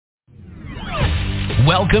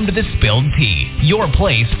Welcome to The Spilled Tea, your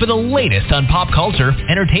place for the latest on pop culture,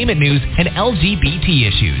 entertainment news, and LGBT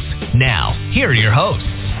issues. Now, here are your hosts.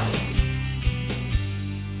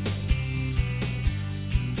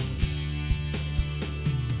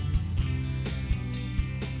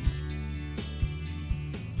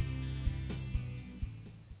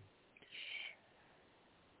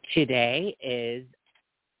 Today is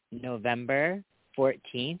November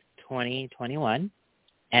 14th, 2021,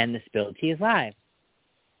 and The Spilled Tea is live.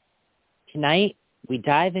 Tonight, we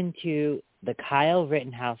dive into the Kyle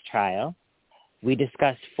Rittenhouse trial. We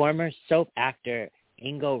discuss former soap actor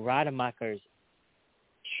Ingo Rademacher's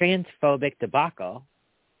transphobic debacle.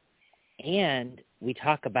 And we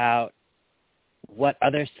talk about what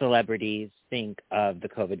other celebrities think of the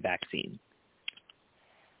COVID vaccine.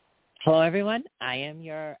 Hello, everyone. I am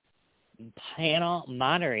your panel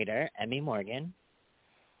moderator, Emmy Morgan.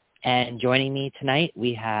 And joining me tonight,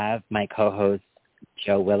 we have my co-hosts,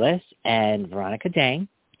 Joe Willis and Veronica Dang.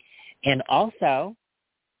 And also,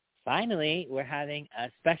 finally, we're having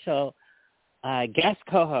a special guest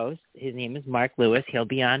co-host. His name is Mark Lewis. He'll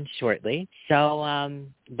be on shortly. So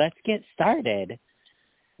let's get started.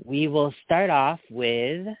 We will start off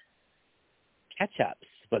with catch-ups,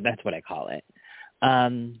 but that's what I call it.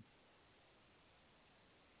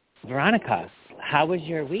 Veronica, how was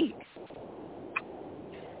your week?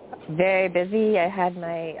 Very busy. I had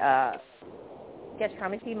my sketch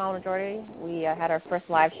comedy team on majority. We had our first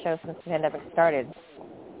live show since the pandemic started,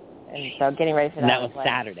 and so getting ready for that. That was like,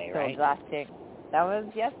 Saturday, so right? Exhausting. That was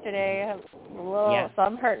yesterday. Yeah. So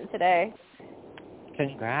I'm hurting today.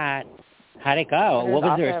 Congrats. How'd it go? What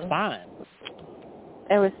was the response?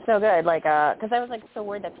 It was so good, like, because I was like so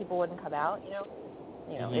worried that people wouldn't come out.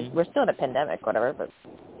 We're still in a pandemic, whatever, but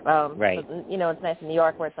right. But, it's nice in New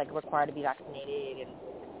York where it's like required to be vaccinated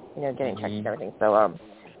and getting checked and everything. So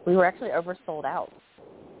we were actually oversold out.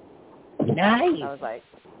 Nice. I was like,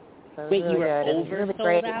 so it was Wait, really you were good. It was really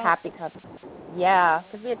great. out? Happy cup. Yeah,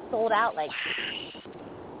 because we had sold out like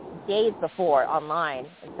days before online,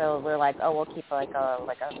 and so we're like, oh, we'll keep like a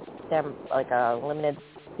limited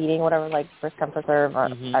seating, whatever, like first come first serve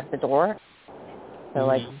at the door. So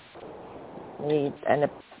like we ended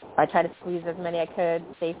up. I tried to squeeze as many I could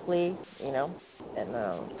safely, and it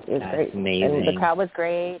was That's great. Amazing. And the crowd was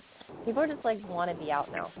great. People are just like want to be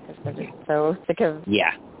out now because they're just so sick of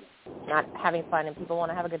not having fun, and people want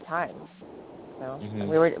to have a good time. So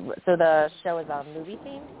So the show is a movie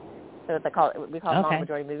theme. So we call it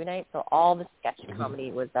Majority Movie Night. So all the sketch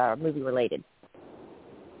comedy was movie related.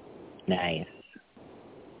 Nice.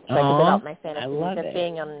 So I could live out my fantasy of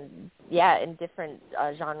being in different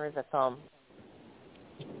genres of film.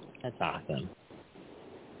 That's awesome.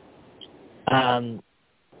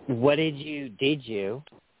 What did you,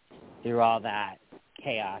 through all that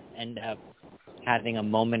chaos, end up having a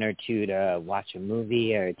moment or two to watch a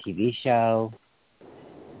movie or a TV show?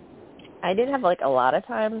 I didn't have like a lot of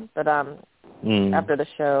time, but after the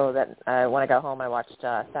show, when I got home, I watched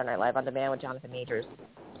Saturday Night Live on demand with Jonathan Majors.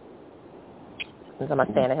 Since I'm a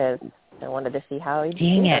fan of his, I wanted to see how he.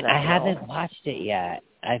 Dang it! I haven't watched it yet.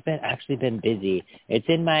 I've been busy. It's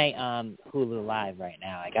in my Hulu Live right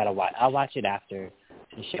now. I'll watch it after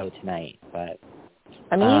the show tonight. But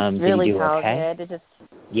I mean, he's really talented. Okay?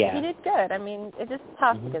 He did good. I mean, it's just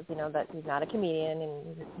tough because that he's not a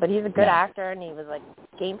comedian, but he's a good actor, and he was like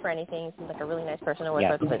game for anything. He seems like a really nice person to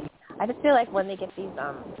work with. But I just feel like when they get these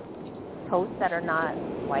hosts that are not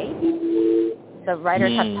white, the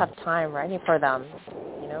writers have a tough time writing for them.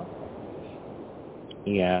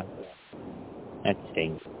 Yeah. That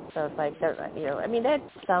stinks. So it's like, I mean, they had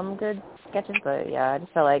some good sketches, but I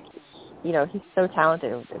just felt like, he's so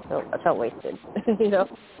talented. I felt wasted,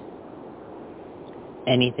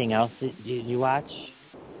 Anything else did you watch?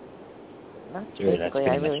 Basically,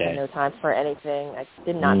 I really had no time for anything. I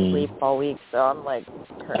did not sleep all week, so I'm like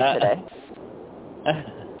hurt today.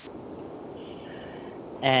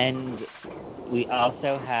 And we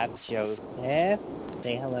also have Joseph.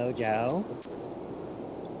 Say hello, Joe.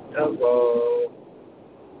 Hello.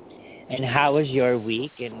 And how was your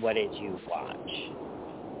week, and what did you watch?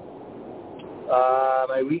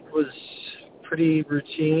 My week was pretty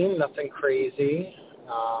routine, nothing crazy.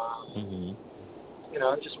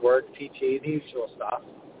 Just work, PT, the usual stuff.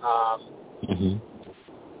 I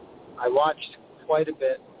watched quite a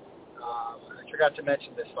bit. I forgot to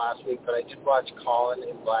mention this last week, but I did watch Colin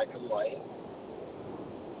in black and white.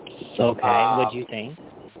 Okay, what do you think?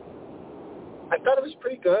 I thought it was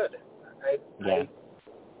pretty good. I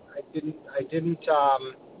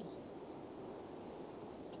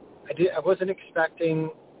wasn't expecting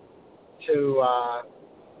to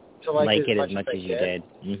like it as much as you did.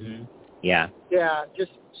 Mm-hmm. Yeah. Yeah,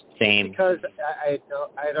 just Same. because I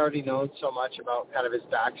had already known so much about kind of his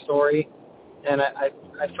backstory, and I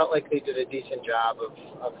felt like they did a decent job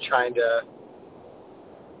of trying to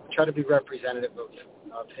be representative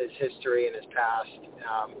of his history and his past.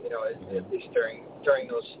 At least during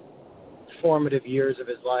those formative years of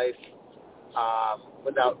his life,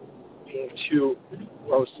 without being too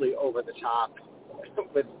grossly over the top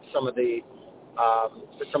with some of the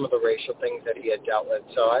racial things that he had dealt with.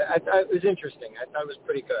 So I it was interesting. I thought it was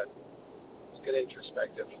pretty good. It was good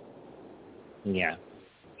introspective. Yeah.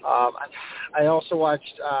 I also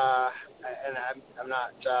watched, and I'm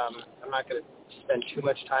not going to spend too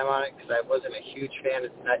much time on it because I wasn't a huge fan,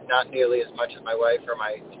 not nearly as much as my wife or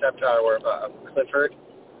my stepdaughter were, of Clifford.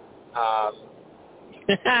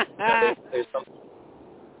 There's some.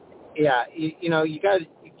 Yeah, you got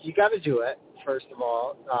to do it first of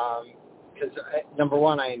all, because number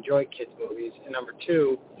one, I enjoy kids movies, and number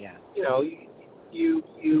two, yeah, you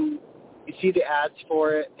see the ads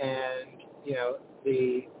for it, and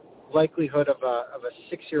the likelihood of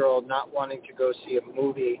a 6-year-old not wanting to go see a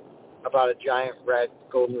movie about a giant red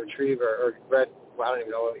golden retriever or red. Well, I don't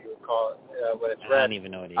even know what you would call it when it's red. I don't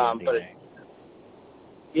even know what it is either.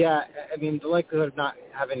 Yeah, I mean, the likelihood of not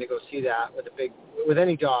having to go see that with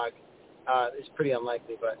any dog is pretty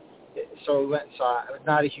unlikely. But so we went and saw it. I was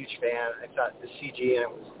not a huge fan. I thought the CG in it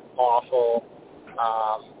was awful,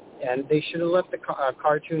 and they should have left the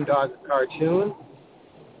cartoon dog a cartoon.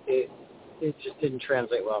 It just didn't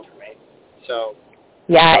translate well for me. So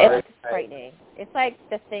yeah, it's frightening. It's like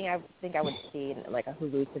the thing I think I would see in like a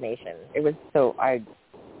hallucination. It was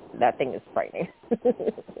that thing is frightening.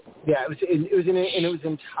 Yeah, it was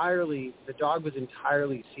entirely, the dog was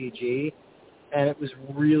entirely CG, and it was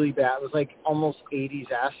really bad. It was like almost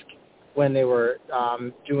 80s-esque when they were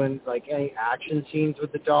doing like any action scenes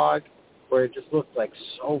with the dog, where it just looked like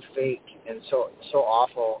so fake and so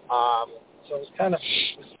awful. So it was kind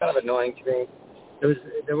of annoying to me.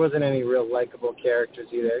 There wasn't any real likable characters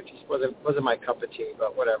either. It just wasn't my cup of tea,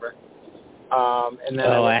 but whatever. And then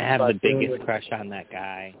I have the biggest crush on that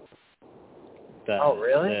guy. Oh,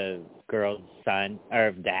 really? The girl's son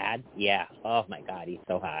or dad? Yeah. Oh my God, he's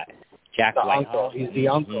so hot. Jack the Whitehall. Uncle. He's the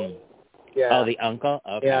uncle. Mm-hmm. Yeah. Oh, the uncle?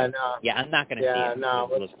 Okay. Yeah, no. Yeah, I'm not gonna see it. No,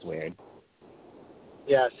 it looks weird.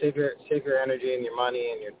 Yeah, save your energy and your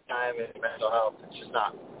money and your time and your mental health. It's just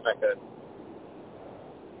not good.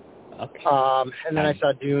 Okay. And then I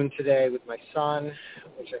saw Dune today with my son,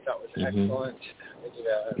 which I thought was excellent. They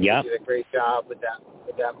did a great job with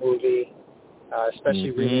that movie,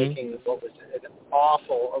 especially remaking what was an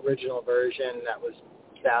awful original version that was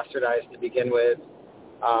bastardized to begin with.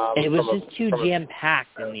 It was just too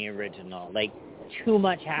jam-packed in the original. Like, too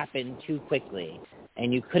much happened too quickly,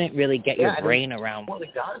 and you couldn't really get your brain around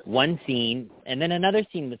one scene, and then another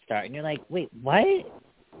scene would start, and you're like, wait, what?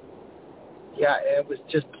 Yeah, it was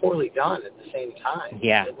just poorly done at the same time.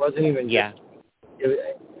 Yeah. It wasn't even just,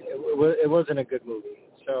 it wasn't a good movie.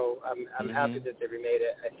 So I'm happy that they remade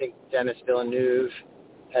it. I think Denis Villeneuve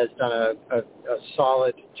has done a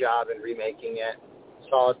solid job in remaking it.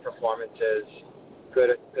 Solid performances, good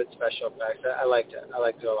special effects. I liked it. I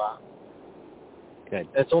liked it a lot. Good.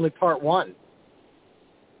 It's only part one.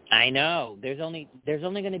 I know. There's only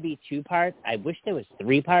going to be 2 parts. I wish there was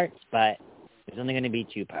 3 parts, but there's only going to be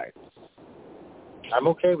 2 parts. I'm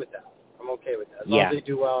okay with that. As long as they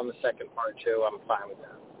do well in the second part too, I'm fine with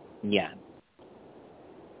that. Yeah.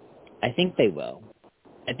 I think they will.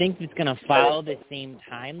 I think it's going to follow the same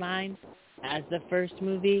timeline as the first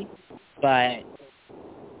movie, but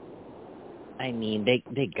I mean,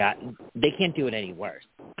 they can't do it any worse,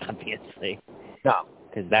 obviously. No.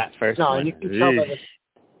 Because that first one. No, and you can tell that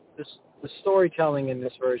the storytelling in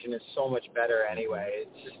this version is so much better anyway.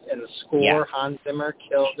 It's just, and the score, Hans Zimmer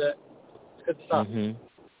killed it. It's good stuff. Mm-hmm.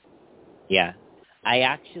 Yeah. I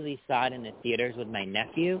actually saw it in the theaters with my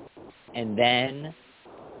nephew, and then,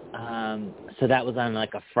 so that was on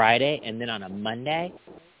like a Friday, and then on a Monday,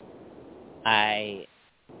 I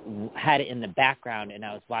had it in the background, and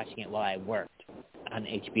I was watching it while I worked on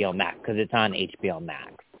HBO Max, because it's on HBO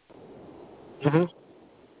Max. Mm-hmm.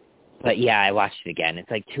 But yeah, I watched it again. It's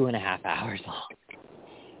like 2.5 hours long,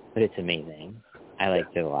 but it's amazing. I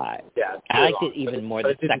liked it a lot. Yeah, I liked it even more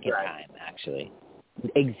the second time, actually.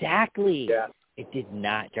 Exactly. Yeah. It did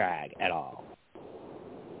not drag at all.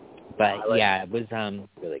 But it was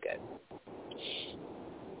really good.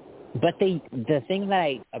 But the thing that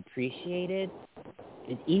I appreciated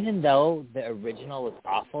is even though the original was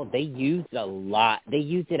awful, they used a lot. They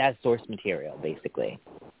used it as source material, basically.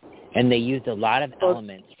 And they used a lot of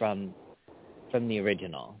elements from the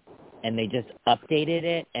original. and they just updated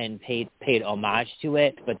it and paid homage to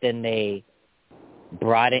it, but then they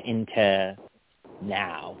brought it into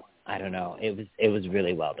now. I don't know. It was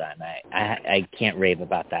really well done. I can't rave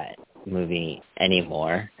about that movie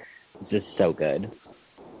anymore. It's just so good.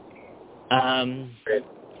 Great.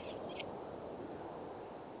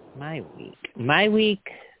 My week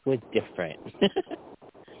was different.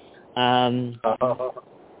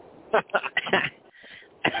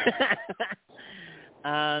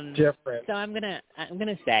 Different. So I'm gonna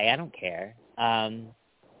say I don't care. I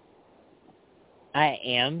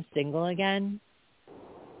am single again,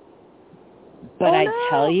 but I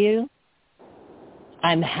tell you,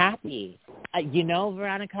 I'm happy.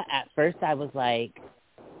 Veronica, at first I was like,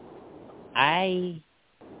 I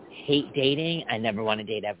hate dating. I never want to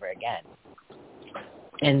date ever again.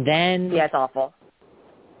 And then it's awful.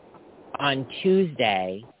 On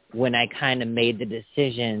Tuesday, when I kind of made the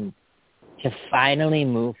decision to finally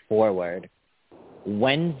move forward,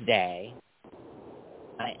 Wednesday,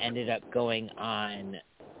 I ended up going on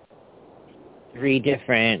 3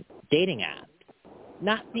 different dating apps.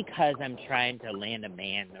 Not because I'm trying to land a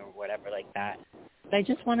man or whatever like that, but I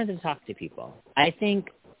just wanted to talk to people. I think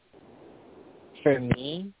for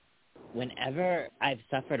me, whenever I've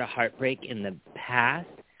suffered a heartbreak in the past,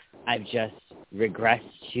 I've just regressed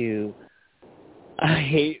to, I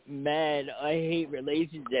hate men, I hate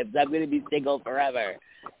relationships, I'm going to be single forever.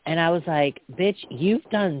 And I was like, bitch, you've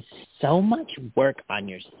done so much work on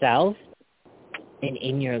yourself and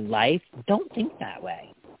in your life. Don't think that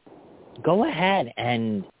way. Go ahead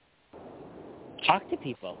and talk to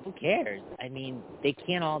people. Who cares? I mean, they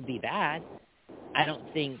can't all be bad. I don't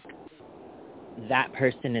think that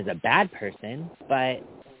person is a bad person, but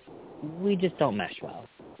we just don't mesh well.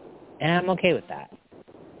 And I'm okay with that.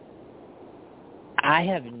 I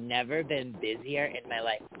have never been busier in my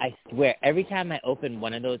life. I swear, every time I open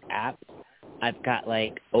one of those apps, I've got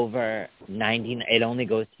like over 90, it only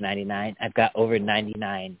goes to 99. I've got over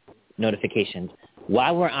 99 notifications.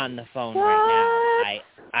 While we're on the phone right now,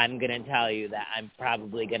 I'm going to tell you that I'm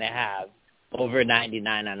probably going to have over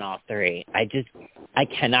 99 on all 3. I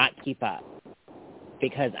cannot keep up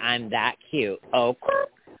because I'm that cute. Oh,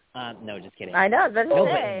 no, just kidding. I know, that's no,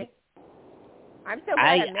 it. I'm so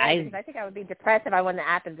glad I'm married because I think I would be depressed if I went on the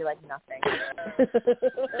app and be like nothing.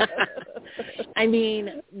 I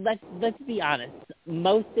mean, let's be honest.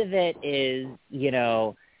 Most of it is,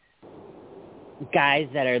 guys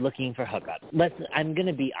that are looking for hookups. I'm going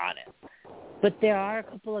to be honest. But there are a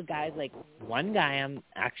couple of guys, like one guy I'm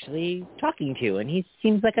actually talking to, and he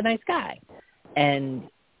seems like a nice guy. And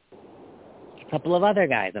a couple of other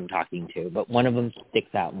guys I'm talking to, but one of them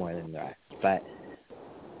sticks out more than the rest. But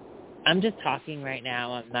I'm just talking right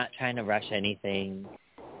now. I'm not trying to rush anything.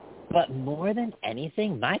 But more than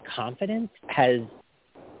anything, my confidence has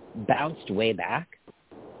bounced way back.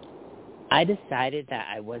 I decided that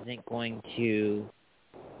I wasn't going to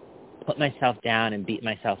put myself down and beat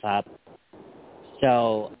myself up.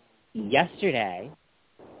 So yesterday,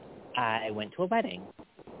 I went to a wedding.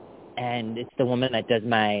 And it's the woman that does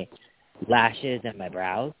my lashes and my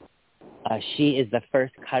brows. She is the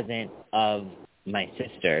first cousin of my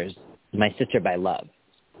sister by love.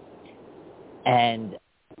 And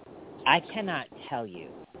I cannot tell you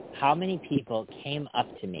how many people came up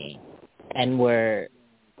to me and were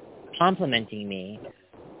complimenting me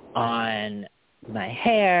on my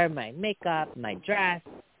hair, my makeup, my dress.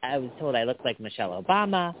 I was told I looked like Michelle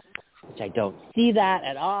Obama, which I don't see that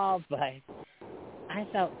at all, but I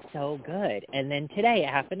felt so good. And then today it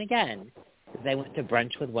happened again because I went to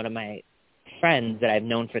brunch with one of my friends that I've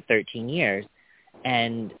known for 13 years.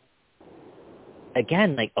 And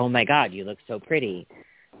again, like, oh my God, you look so pretty.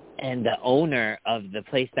 And the owner of the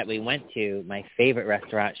place that we went to, my favorite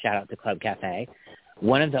restaurant, shout out to Club Cafe,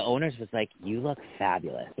 one of the owners was like, you look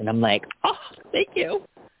fabulous. And I'm like, oh, thank you.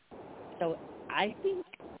 So I think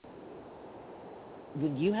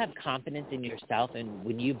when you have confidence in yourself and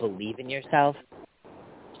when you believe in yourself,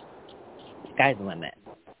 sky's the limit.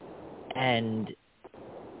 And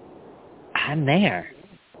I'm there.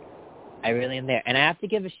 I really am there. And I have to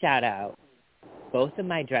give a shout out. Both of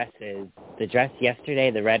my dresses, the dress yesterday,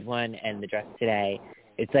 the red one, and the dress today,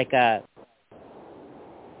 it's like a,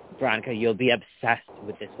 Veronica, you'll be obsessed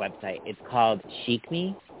with this website. It's called Chic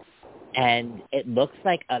Me, and it looks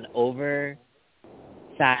like an oversized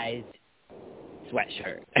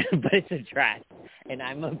sweatshirt, but it's a dress, and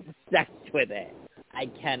I'm obsessed with it. I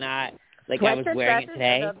cannot, like, I was wearing it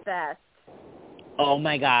today. Are the best. Oh,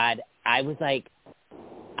 my God. I was like,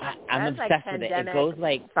 I'm obsessed with it. It goes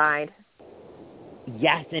like, fine.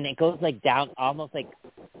 Yes, and it goes like down almost like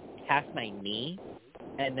past my knee,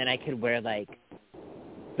 and then I could wear like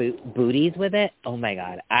booties with it. Oh my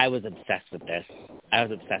God, I was obsessed with this. I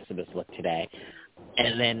was obsessed with this look today.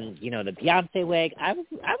 And then, you know, the Beyonce wig. I was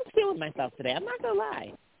feeling myself today. I'm not gonna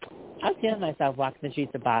lie. I was feeling myself walking the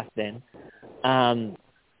streets of Boston.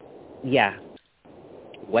 Yeah.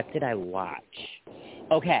 What did I watch?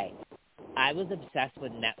 Okay. I was obsessed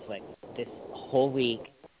with Netflix this whole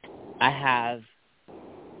week. I have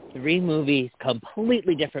 3 movies,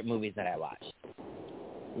 completely different movies that I watched.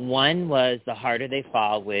 One was The Harder They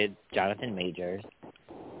Fall with Jonathan Majors.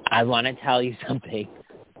 I want to tell you something.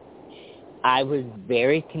 I was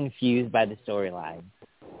very confused by the storyline.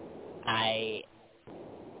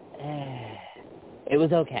 It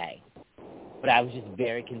was okay, but I was just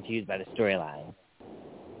very confused by the storyline.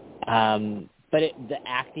 But the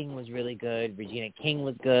acting was really good. Regina King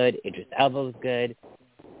was good. Idris Elba was good.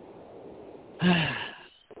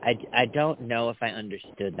 I don't know if I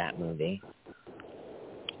understood that movie.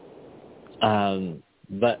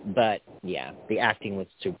 But yeah, the acting was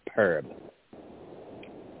superb.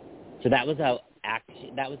 So that was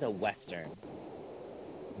a Western.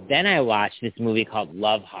 Then I watched this movie called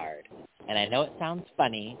Love Hard. And I know it sounds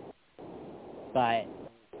funny, but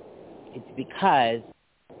it's because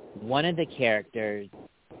one of the characters,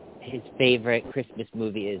 his favorite Christmas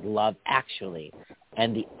movie is Love Actually.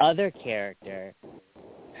 And the other character,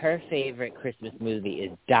 her favorite Christmas movie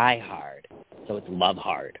is Die Hard. So it's Love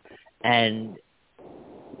Hard. And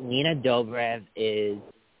Nina Dobrev is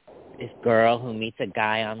this girl who meets a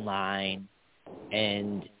guy online,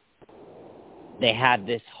 and they have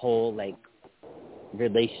this whole, like,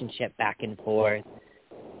 relationship back and forth.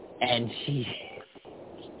 And she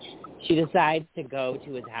decides to go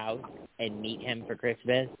to his house and meet him for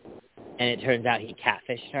Christmas. And it turns out he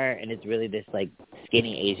catfished her, and it's really this, like,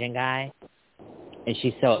 skinny Asian guy. And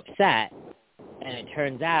she's so upset. And it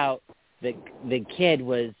turns out the kid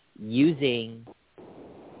was using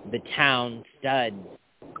the town stud's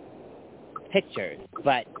pictures,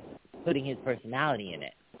 but putting his personality in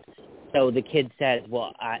it. So the kid says,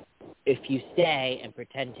 well, if you stay and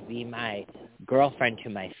pretend to be my girlfriend to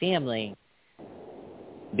my family,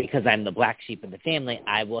 because I'm the black sheep of the family,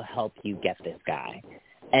 I will help you get this guy.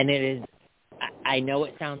 And it is, I know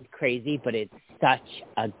it sounds crazy, but it's such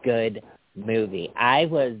a good movie. I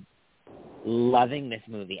was loving this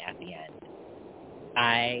movie at the end.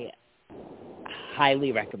 I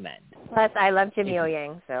highly recommend. Plus, I love Jimmy O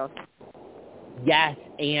Yang, so. Yes,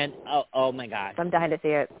 and oh my gosh. I'm dying to see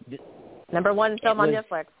it. Number 1 film on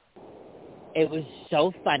Netflix. It was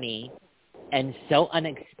so funny and so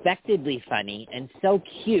unexpectedly funny and so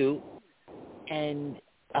cute. And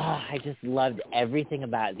I just loved everything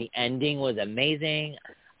about it. The ending was amazing.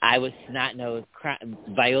 I was snot-nosed,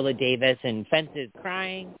 Viola Davis and Fences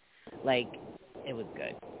crying. Like, it was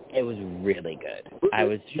good. It was really good. I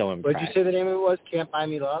was so impressed. What did you say the name of it was? Can't Buy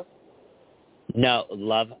Me Love? No,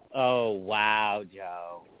 Love. Oh, wow,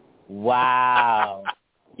 Joe. Wow.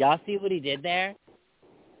 Y'all see what he did there?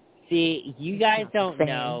 See, you guys don't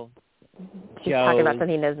know He's talking about something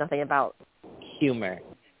he knows nothing about. Humor.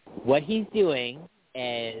 What he's doing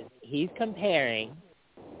is he's comparing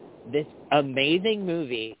this amazing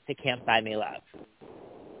movie to Can't Buy Me Love.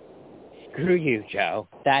 Screw you, Joe.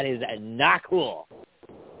 That is not cool.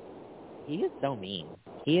 He is so mean.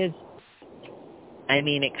 He is. I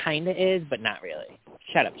mean, it kind of is, but not really.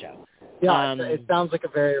 Shut up, Joe. Yeah, it sounds like a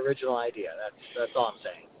very original idea. That's all I'm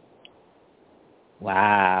saying.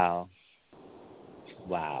 Wow.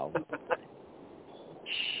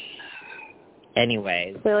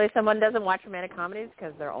 Anyways. Clearly someone doesn't watch romantic comedies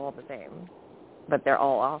because they're all the same. But they're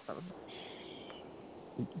all awesome.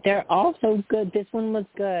 They're all so good. This one was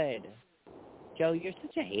good. Joe, you're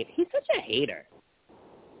such a hater. He's such a hater.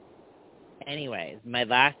 Anyways, my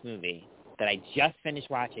last movie that I just finished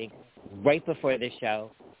watching right before this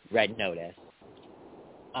show, Red Notice.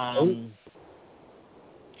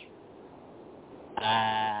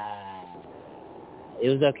 It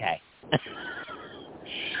was okay.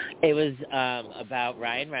 It was about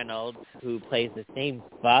Ryan Reynolds, who plays the same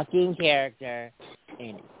fucking character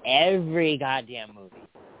in every goddamn movie,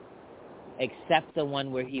 except the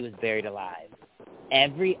one where he was buried alive.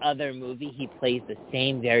 Every other movie, he plays the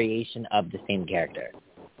same variation of the same character.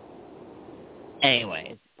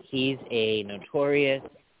 Anyways, he's a notorious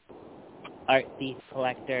art thief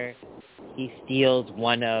collector. He steals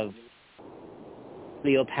one of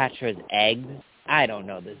Cleopatra's eggs. I don't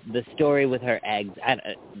know the story with her eggs.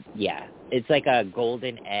 Yeah, it's like a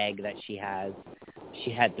golden egg that she has.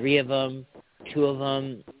 She had 3 of them. 2 of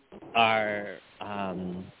them are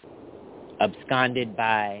absconded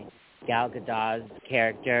by Gal Gadot's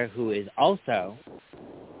character, who is also,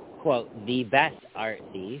 quote, the best art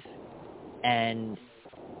thief. And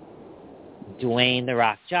Dwayne The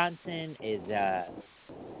Rock Johnson is a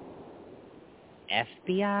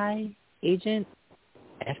FBI agent.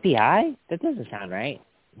 FBI? That doesn't sound right.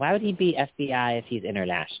 Why would he be FBI if he's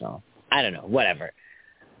international? I don't know. Whatever.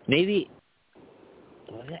 Maybe,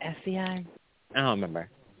 was it FBI? I don't remember.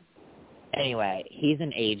 Anyway, he's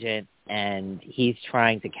an agent, and he's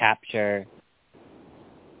trying to capture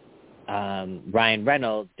Ryan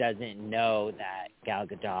Reynolds. Doesn't know that Gal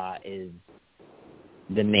Gadot is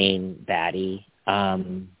the main baddie.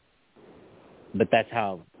 But that's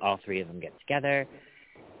how all three of them get together.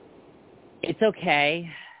 It's okay.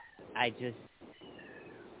 I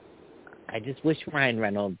just wish Ryan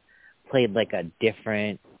Reynolds played like a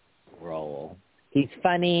different role. He's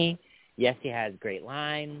funny. Yes, he has great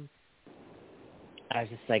lines. I was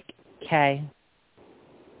just like, okay.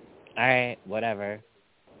 All right, whatever.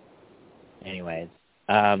 Anyways,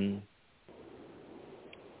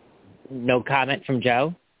 no comment from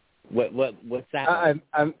Joe? What's that?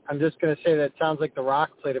 I'm just going to say that it sounds like The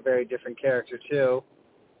Rock played a very different character too.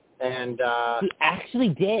 And he actually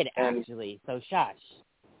did, so shush.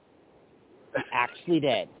 Actually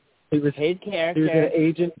did. He was his character. He was an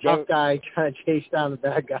agent, tough guy trying to chase down the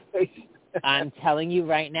bad guys. I'm telling you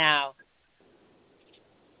right now.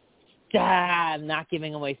 I'm not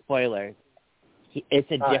giving away spoilers.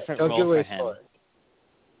 It's a different role for him. Spoilers.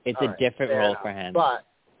 It's a different role for him. But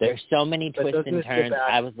there's so many twists and turns.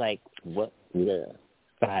 I was like, what? Yeah.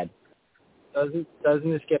 Go ahead. Doesn't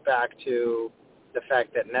this get back to the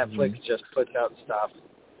fact that Netflix just puts out stuff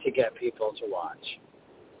to get people to watch?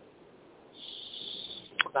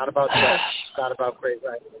 It's not about sex. It's not about great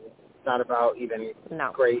writing. It's not about even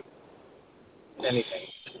great anything.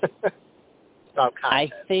 It's about content. I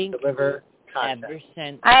think deliver content. Ever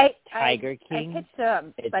since Tiger King, I pitched a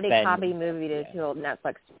buddy comedy movie to a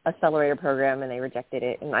Netflix accelerator program, and they rejected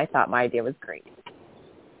it. And I thought my idea was great.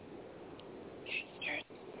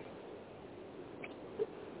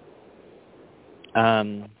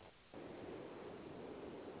 They're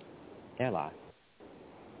lost.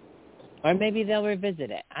 Or maybe they'll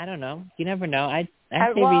revisit it. I don't know. You never know. I say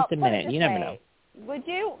resubmit it. You never know. Would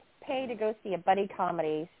you pay to go see a buddy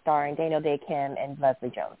comedy starring Daniel Day Kim and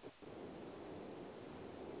Leslie Jones?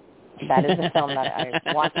 That is a film that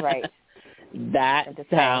I want to write. That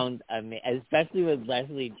sounds amazing, especially with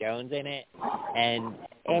Leslie Jones in it and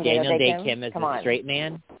Daniel Day Kim as a straight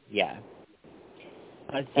man. Yeah.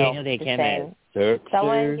 Daniel Day Kim is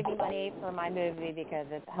someone give me money for my movie because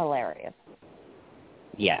it's hilarious.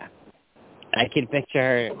 Yeah. I can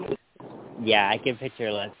picture her. Yeah, I can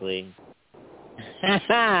picture Leslie.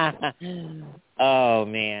 Oh,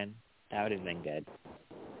 man. That would have been good.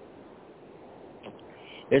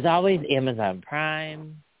 There's always Amazon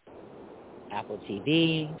Prime, Apple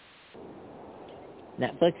TV.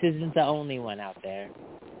 Netflix isn't the only one out there.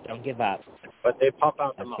 Don't give up. But they pump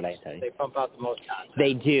out the That's most. What I tell you. They pump out the most content.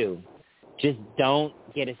 They do. Just don't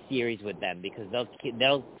get a series with them because they'll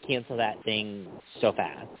cancel that thing so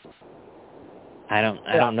fast. I don't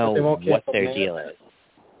know what their deal is.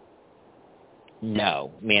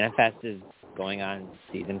 No, Manifest is going on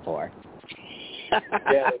season 4.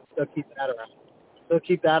 Yeah, they'll keep that around. They'll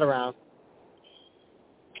keep that around.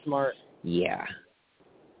 Smart. Yeah.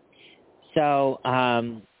 So,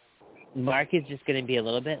 Mark is just going to be a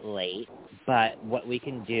little bit late, but what we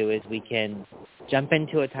can do is we can jump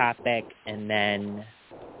into a topic, and then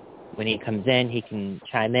when he comes in, he can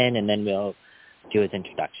chime in, and then we'll do his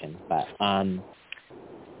introduction. But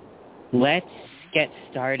let's get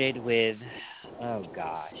started with, oh,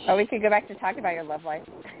 gosh. Oh, we could go back to talking about your love life.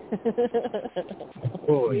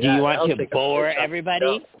 Do you want to bore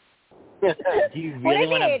everybody? Do you really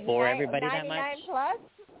want to bore everybody that much? 99 plus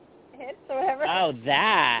hits or whatever? Oh,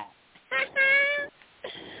 that.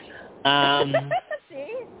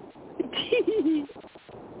 See?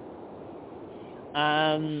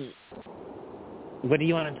 What do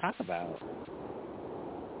you want to talk about?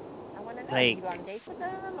 I want to know, did you go on dates with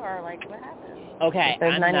them, or, what happened? Okay,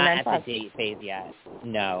 I'm not at the date phase yet.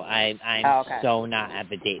 No, I'm so not at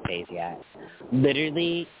the date phase yet.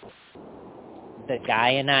 Literally, the guy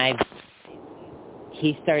and I,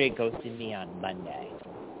 he started ghosting me on Monday.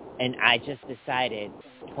 And I just decided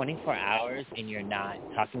 24 hours and you're not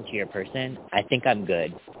talking to your person, I think I'm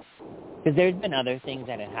good. Because there's been other things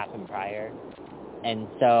that had happened prior. And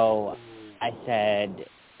so I said,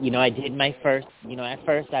 I did my first, at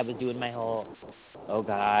first I was doing my whole, oh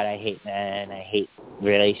God, I hate men, I hate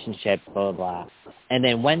relationships, blah, blah, blah. And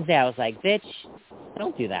then Wednesday I was like, bitch,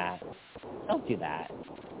 don't do that. Don't do that.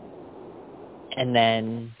 And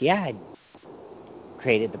then, I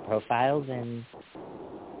created the profiles, and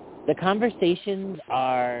the conversations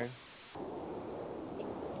are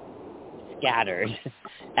scattered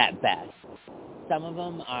at best. Some of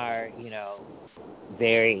them are,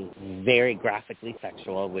 very, very graphically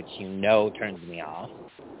sexual, which turns me off.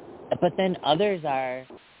 But then others are,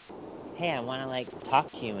 hey, I want to, talk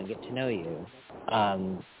to you and get to know you.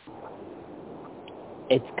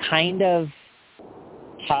 It's kind of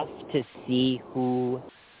tough to see who...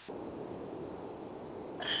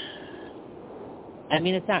 I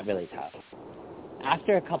mean, it's not really tough.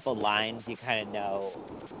 After a couple lines, you kind of know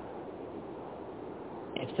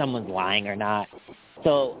if someone's lying or not.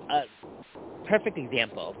 So, perfect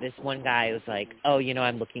example. This one guy was like, oh,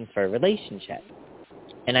 I'm looking for a relationship.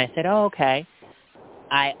 And I said, oh, okay.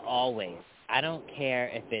 I don't care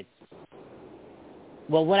if it's...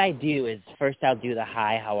 Well, what I do is first I'll do the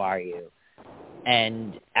hi, how are you?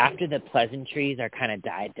 And after the pleasantries are kind of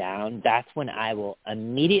died down, that's when I will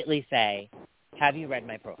immediately say, have you read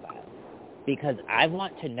my profile? Because I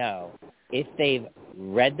want to know if they've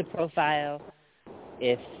read the profile,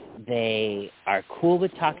 if they are cool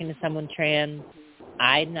with talking to someone trans.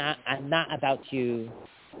 I'm not about to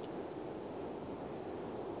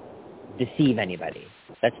deceive anybody.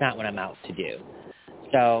 That's not what I'm out to do.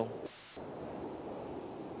 So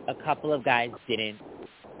a couple of guys didn't,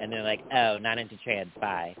 and they're like, oh, not into trans,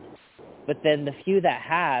 bye. But then the few that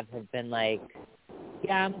have been like,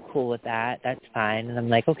 yeah, I'm cool with that. That's fine. And I'm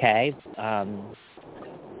like, okay,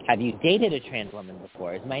 have you dated a trans woman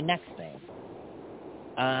before is my next thing.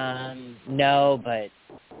 No, but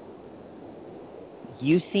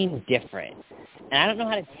you seem different. And I don't know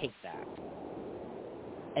how to take that.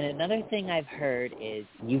 And another thing I've heard is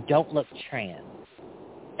you don't look trans.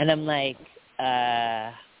 And I'm like,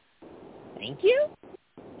 thank you?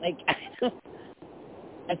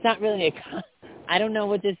 That's not really I don't know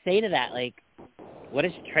what to say to that. What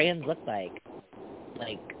does trans look like?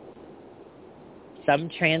 Some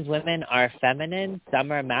trans women are feminine,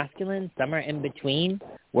 some are masculine, some are in between.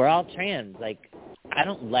 We're all trans. I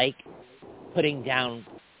don't like putting down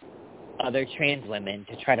other trans women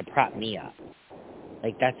to try to prop me up.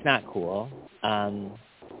 That's not cool. I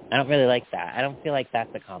don't really like that. I don't feel like that's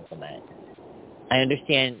a compliment. I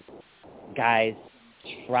understand guys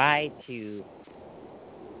try to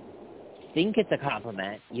think it's a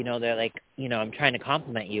compliment. They're like, I'm trying to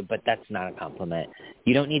compliment you, but that's not a compliment.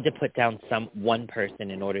 You don't need to put down one person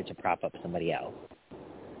in order to prop up somebody else.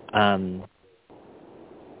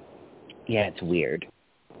 Yeah, it's weird.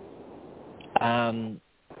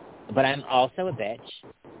 But I'm also a bitch.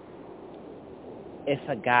 If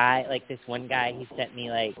a guy, this one guy, he sent me,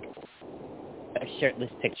 a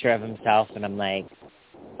shirtless picture of himself, and I'm like,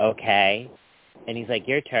 okay. And he's like,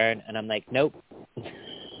 your turn. And I'm like, nope.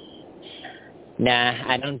 Nah,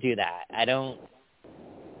 I don't do that. I don't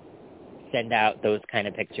send out those kind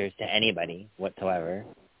of pictures to anybody whatsoever.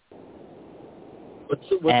 What's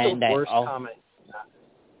the worst comment?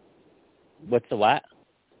 What's the what?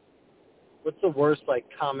 What's the worst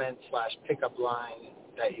comment / pickup line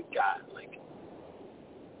that you've got?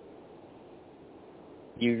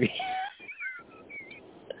 You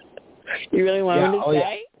really want me to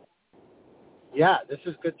say? Yeah, this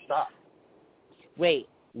is good stuff. Wait,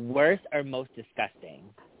 worst or most disgusting?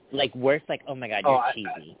 Worst, oh my God, you're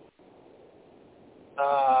cheesy.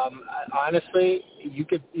 Honestly, you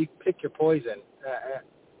pick your poison.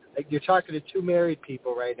 You're talking to two married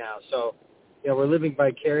people right now, so we're living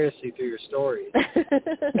vicariously through your stories. Well,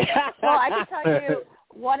 I can tell you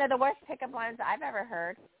one of the worst pickup lines I've ever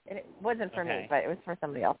heard, and it wasn't for me, but it was for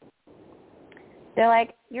somebody else. They're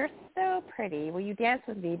like, you're so pretty. Will you dance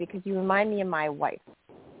with me because you remind me of my wife?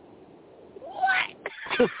 What?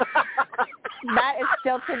 That is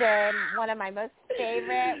still today one of my most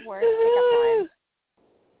favorite worst pickup lines.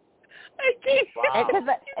 I think. Wow. Because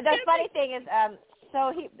the funny thing is,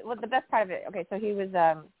 the best part of it, okay, so he was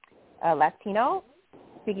Latino,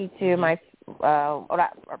 speaking to my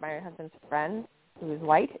husband's friend who is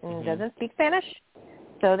white and doesn't speak Spanish.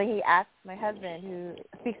 So then he asked my husband, who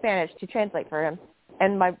speaks Spanish, to translate for him.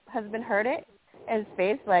 And my husband heard it, and his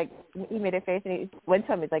face, he made a face, and he went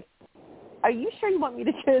to him. He's like, are you sure you want me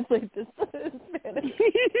to translate this to Spanish?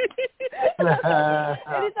 And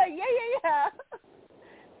he's like, yeah.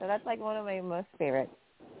 So that's one of my most favorite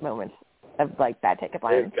moments of bad pickup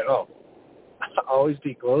lines. There you go. Always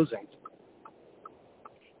be closing.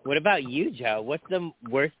 What about you, Joe? What's the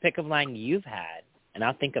worst pickup line you've had? And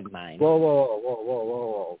I'll think of mine.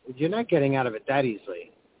 Whoa. You're not getting out of it that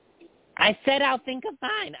easily. I said I'll think of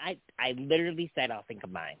mine. I literally said I'll think of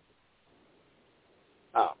mine.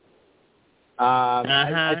 Oh.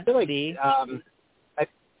 I feel like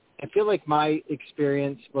I feel like my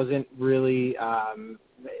experience wasn't really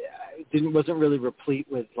it wasn't really replete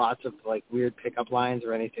with lots of like weird pickup lines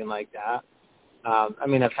or anything like that. I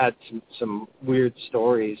mean, I've had some weird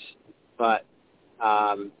stories, but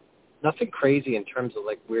nothing crazy in terms of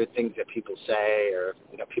like weird things that people say, or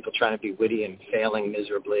people trying to be witty and failing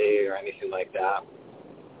miserably or anything like that.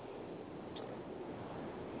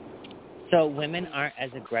 So women aren't as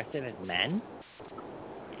aggressive as men?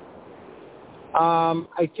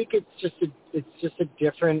 I think it's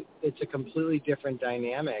a completely different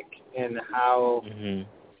dynamic in how. Mm-hmm.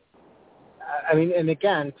 I mean, and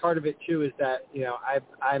again, part of it too is that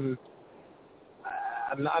I'm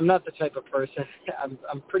not the type of person.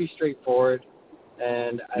 I'm pretty straightforward,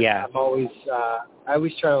 and I'm always I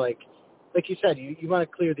always try to like you said, you want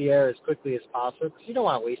to clear the air as quickly as possible because you don't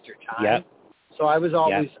want to waste your time. Yep. So I was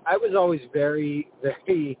always very,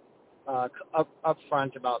 very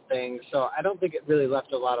upfront about things. So I don't think it really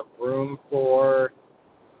left a lot of room for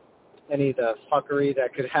any of the fuckery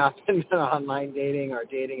that could happen in online dating or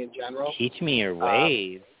dating in general. Teach me your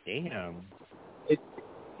ways. Damn.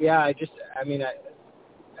 I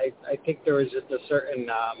think there was just a certain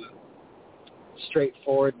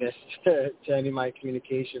straightforwardness to any of my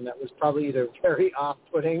communication that was probably either very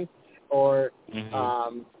off-putting or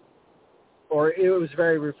it was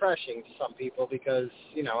very refreshing to some people because,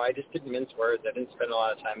 I just didn't mince words. I didn't spend a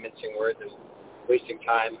lot of time mincing words and wasting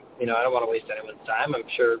time. I don't want to waste anyone's time. I'm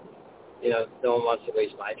sure, no one wants to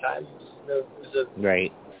waste my time. It was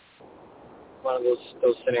right. One of those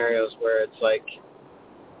scenarios where it's like,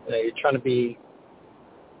 you're trying to be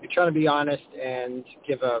honest and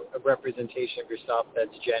give a representation of yourself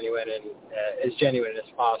that's genuine and as genuine as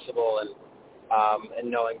possible, and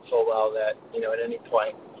knowing full well that at any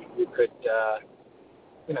point you could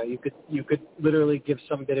you could literally give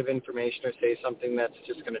some bit of information or say something that's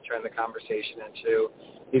just going to turn the conversation into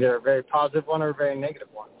either a very positive one or a very negative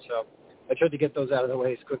one. So I tried to get those out of the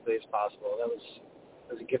way as quickly as possible. That was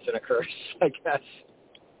a gift and a curse, I guess.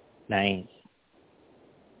 Nice.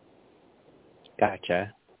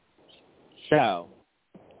 Gotcha. So,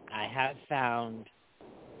 I have found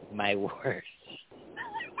my worst.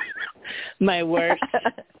 My worst.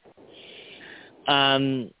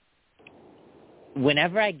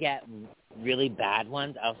 Whenever I get really bad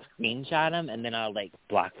ones, I'll screenshot them and then I'll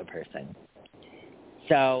block the person.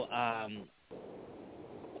 So,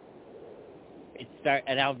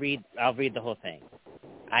 and I'll read the whole thing.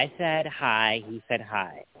 I said hi. He said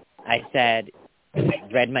hi. I said,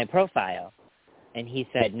 read my profile. And he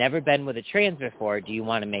said, never been with a trans before. Do you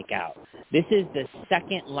want to make out? This is the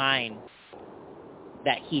second line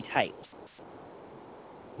that he typed.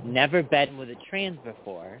 Never been with a trans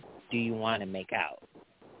before. Do you want to make out?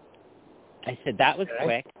 I said, that was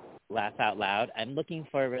quick. Laugh out loud. I'm looking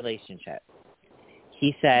for a relationship.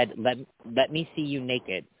 He said, let me see you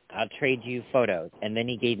naked. I'll trade you photos. And then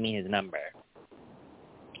he gave me his number.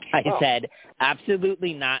 I said,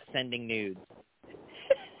 absolutely not sending nudes.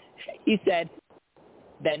 He said,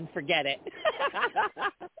 then forget it.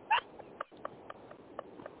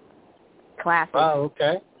 Classic. Oh,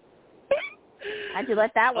 okay. How'd you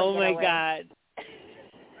let that one Oh, get my away? God.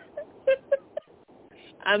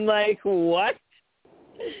 I'm like, what?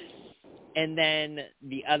 And then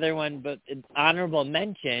the other one, but honorable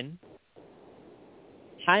mention.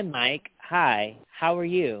 Hi, Mike. Hi. How are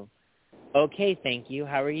you? Okay, thank you.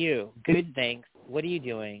 How are you? Good, thanks. What are you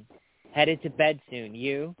doing? Headed to bed soon.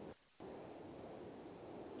 You?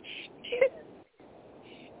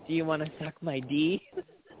 Do you want to suck my D?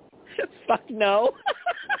 Fuck no.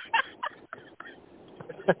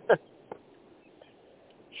 Wow.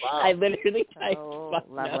 I literally typed fuck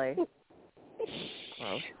lovely.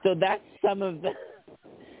 no. So that's some of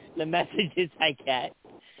the messages I get.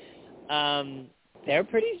 They're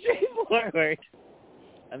pretty straightforward.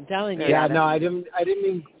 I'm telling you. Yeah, no, I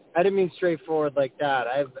didn't mean straightforward like that.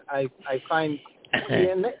 I find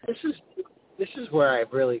and this is where I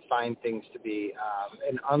really find things to be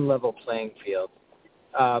an unlevel playing field.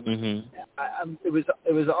 It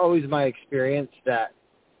was always my experience that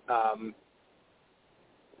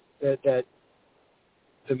that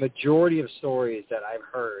the majority of stories that I've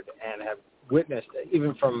heard and have witnessed,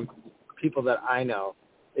 even from people that I know,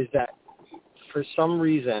 is that for some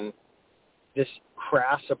reason this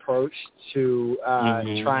crass approach to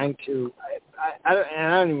trying to I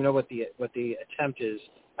don't even know what the attempt is.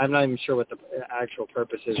 I'm not even sure what the actual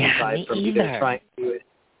purpose is aside from either trying to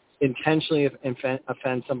intentionally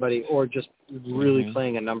offend somebody or just really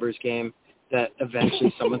playing a numbers game that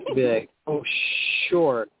eventually someone will be like, oh,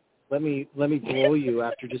 sure, let me blow you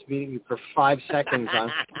after just meeting you for 5 seconds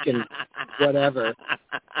on fucking whatever.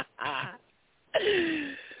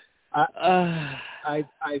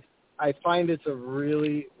 I find it's a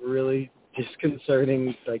really, really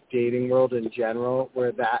disconcerting like dating world in general,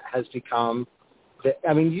 where that has become.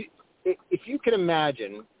 I mean, if you can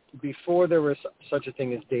imagine, before there was such a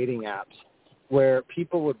thing as dating apps, where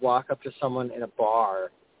people would walk up to someone in a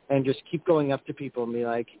bar and just keep going up to people and be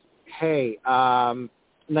like, "Hey,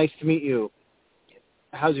 nice to meet you.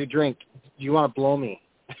 How's your drink? Do you want to blow me?"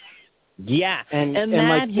 Yeah, and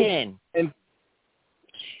imagine.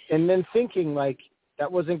 And then thinking like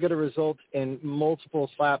that wasn't going to result in multiple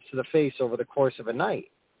slaps to the face over the course of a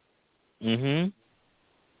night. Mm-hmm.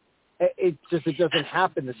 It doesn't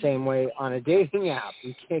happen the same way on a dating app.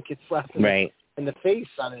 You can't get slapped in the face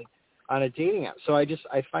on a dating app. So I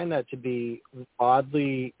find that to be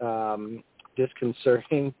oddly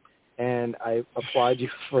disconcerting, and I applaud you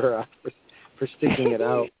for sticking it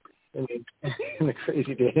out in the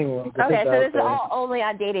crazy dating world. Okay, so this is all only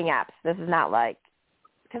on dating apps. This is not like,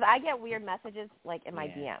 because I get weird messages like in my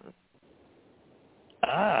DMs.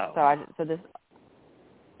 Oh. So this,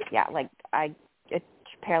 like it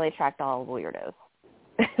apparently attract all weirdos,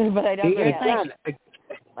 but I don't get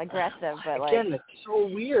aggressive. But again, it's so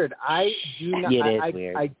weird. I do not. It is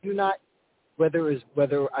weird. I do not. Whether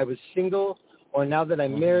I was single or now that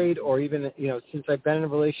I'm married, or even since I've been in a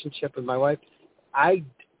relationship with my wife, I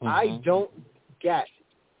don't get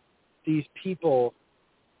these people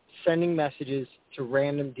sending messages to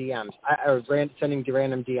random DMs sending to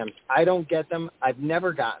random DMs. I don't get them. I've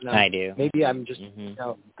never gotten them. I do. Maybe I'm just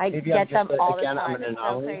I get them all the time. I'm It's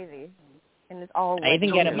so crazy, and it's all. I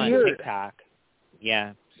even get them on TikTok.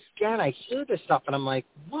 Yeah. Again, I hear this stuff and I'm like,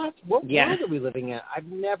 what world are we living in? I've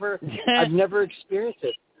never experienced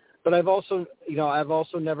it. But I've also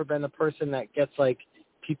never been the person that gets like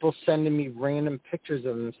people sending me random pictures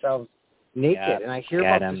of themselves naked, and I hear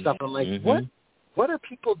about this stuff and I'm like, what are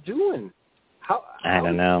people doing? I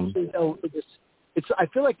don't know. I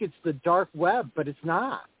feel like it's the dark web, but it's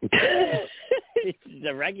not. It's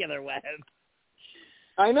the regular web.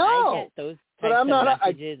 I know. I get those types of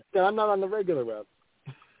messages. I'm not on the regular web.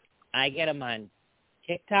 I get them on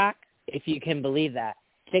TikTok, if you can believe that.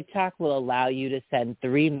 TikTok will allow you to send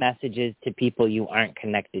 3 messages to people you aren't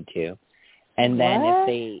connected to. And then if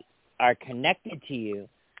they are connected to you,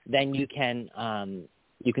 then you can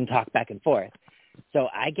talk back and forth. So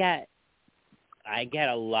I get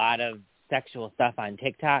a lot of sexual stuff on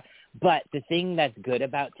TikTok. But the thing that's good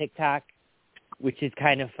about TikTok, which is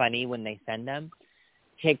kind of funny when they send them,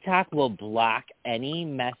 TikTok will block any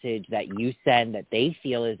message that you send that they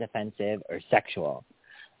feel is offensive or sexual.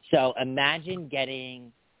 So imagine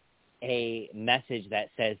getting a message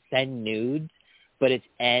that says send nudes, but it's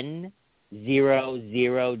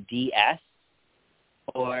N00DS,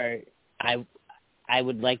 or I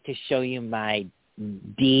would like to show you my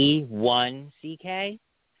D1CK,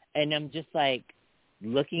 and I'm just like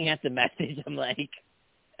looking at the message. I'm like,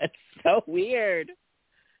 that's so weird.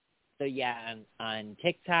 So yeah, on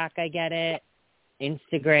TikTok I get it,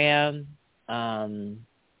 Instagram, sometimes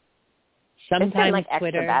it's been like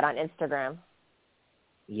Twitter. Extra bad on Instagram.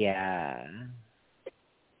 Yeah,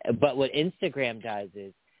 but what Instagram does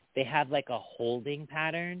is they have like a holding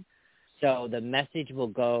pattern, so the message will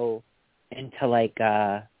go into like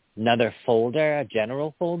another folder, a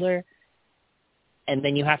general folder, and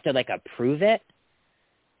then you have to like approve it.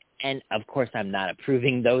 And of course, I'm not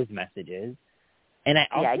approving those messages. And I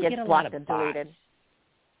also get a lot of bots.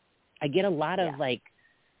 I get a lot of like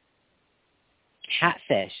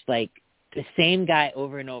catfish, like the same guy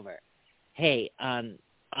over and over. Hey, on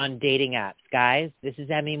dating apps, guys, this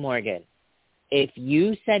is Emmy Morgan. If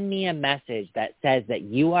you send me a message that says that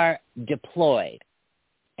you are deployed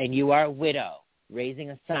and you are a widow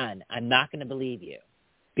raising a son, I'm not going to believe you,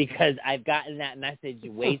 because I've gotten that message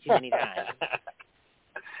way too many times.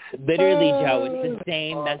 Literally, Joe, it's the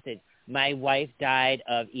same message. My wife died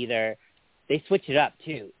of they switch it up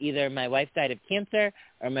too. Either my wife died of cancer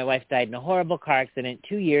or my wife died in a horrible car accident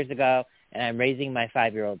 2 years ago, and I'm raising my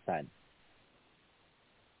 5-year-old son.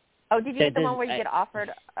 Oh, did you get the one where you get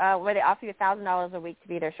offered, where they offer you $1,000 a week to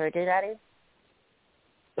be their sugar daddy?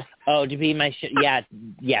 Oh, to be my yes,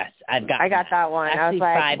 I got that one. Actually, I was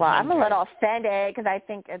like, well, I'm a 500. little offended because I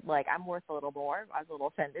think I'm worth a little more. I was a little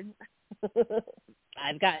offended.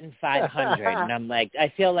 I've gotten 500, and I'm like, I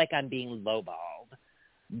feel like I'm being lowballed,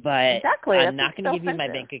 but exactly. I'm not going to give offensive. you my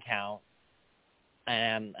bank account.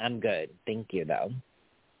 I'm good. Thank you, though.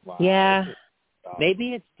 Wow. Yeah,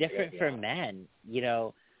 maybe it's different for men,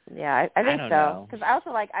 Yeah, I think don't so. know. Because I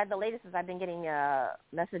also the latest is I've been getting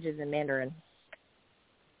messages in Mandarin.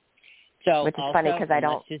 So which is funny because I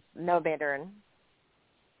don't know Mandarin.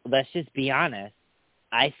 Let's just be honest.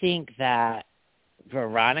 I think that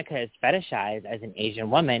Veronica is fetishized as an Asian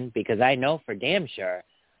woman because I know for damn sure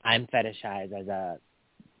I'm fetishized as a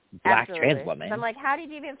black trans woman. So I'm like, how did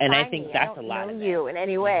you even and find I think me? that's I don't a lot know of you in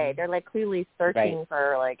any way. They're like clearly searching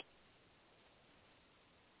for like.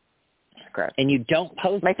 Gross. And you don't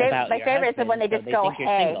post my about my your favorite husband, is when they so just they go, think you're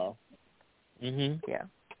hey. single. Mhm. Yeah.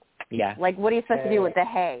 Yeah. Like, what are you supposed to do with the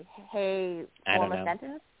hey? Hey, form a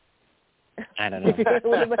sentence? I don't know.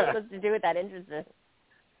 What am I supposed to do with that? Interesting.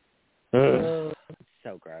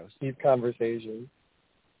 So gross. These conversations.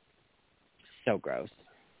 So gross.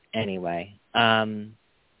 Anyway, yeah,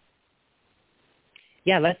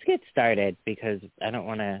 let's get started because I don't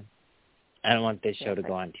want this show to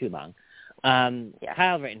go on too long.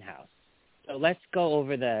 Kyle Rittenhouse. So let's go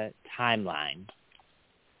over the timeline.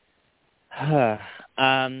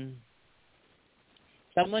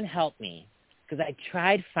 Someone help me because I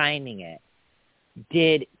tried finding it.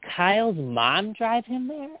 Did Kyle's mom drive him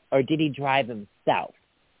there, or did he drive himself?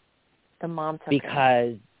 The mom took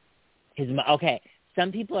because his mom. Okay,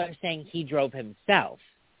 some people are saying he drove himself.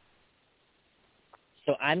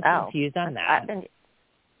 So I'm confused on that.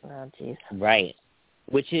 Oh, jeez. Right.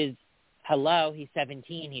 Which is, hello, he's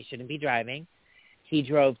 17. He shouldn't be driving. He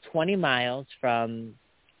drove 20 miles from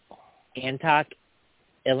Antioch,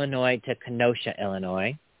 Illinois to Kenosha,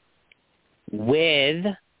 Illinois with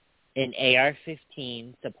an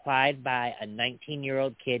AR-15 supplied by a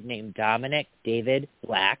 19-year-old kid named Dominic David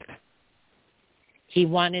Black. He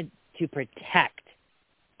wanted to protect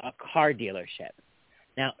a car dealership.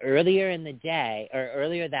 Now, earlier in the day, or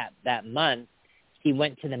earlier that month, he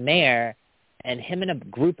went to the mayor, and him and a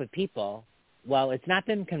group of people, well, it's not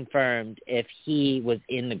been confirmed if he was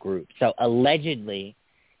in the group. So allegedly,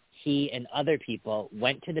 he and other people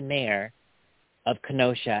went to the mayor of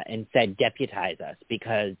Kenosha and said, deputize us,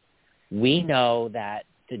 because we know that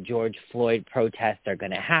the George Floyd protests are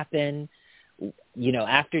going to happen. You know,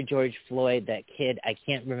 after George Floyd, that kid, I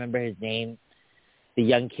can't remember his name, the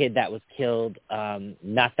young kid that was killed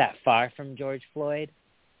not that far from George Floyd.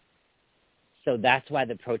 So that's why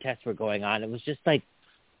the protests were going on. It was just like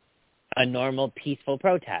a normal, peaceful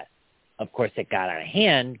protest. Of course, it got out of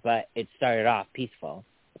hand, but it started off peaceful.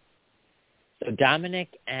 So Dominic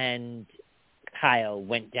and Kyle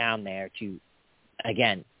went down there to,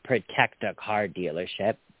 again, protect a car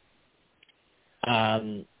dealership.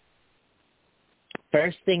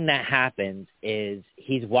 First thing that happens is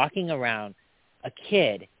he's walking around. A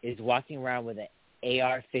kid is walking around with an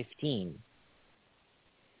AR-15.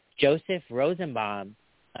 Joseph Rosenbaum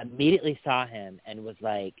immediately saw him and was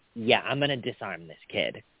like, yeah, I'm going to disarm this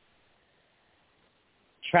kid.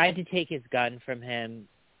 Tried to take his gun from him.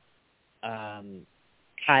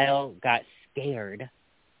 Kyle got scared,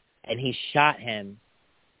 and he shot him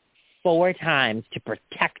 4 times to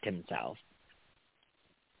protect himself.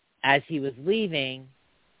 As he was leaving,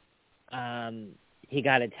 he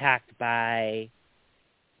got attacked by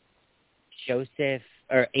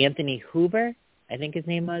Anthony Hoover, I think his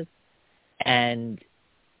name was. And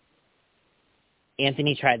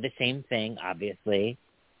Anthony tried the same thing, obviously,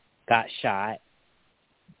 got shot.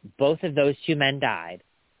 Both of those 2 men died.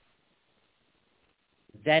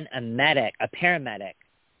 Then a paramedic,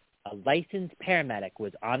 a licensed paramedic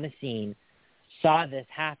was on the scene, saw this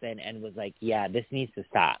happen, and was like, yeah, this needs to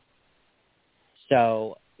stop.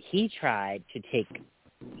 So he tried to take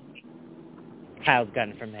Kyle's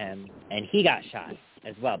gun from him, and he got shot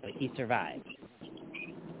as well, but he survived.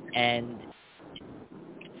 And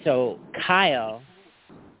so Kyle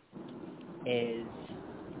is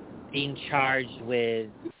being charged with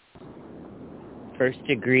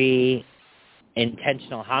first-degree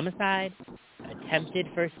intentional homicide, attempted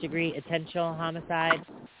first-degree intentional homicide,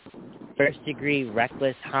 first-degree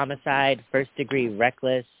reckless homicide, first-degree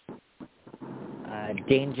reckless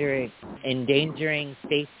endangering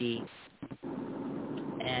safety,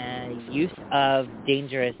 and use of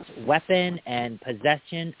dangerous weapon and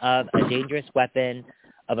possession of a dangerous weapon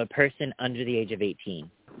of a person under the age of 18.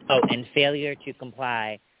 Oh, and failure to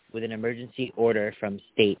comply with an emergency order from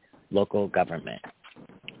state, local government.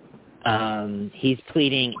 He's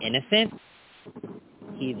pleading innocent.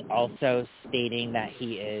 He's also stating that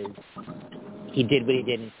he did what he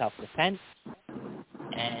did in self-defense.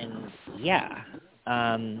 And yeah,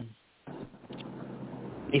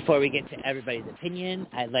 before we get to everybody's opinion,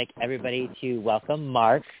 I'd like everybody to welcome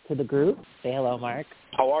Mark to the group. Say hello, Mark.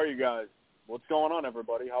 How are you guys? What's going on,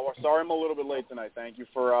 everybody? Sorry I'm a little bit late tonight. Thank you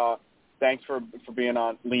for thanks for being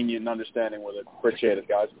on lenient and understanding with it. Appreciate it,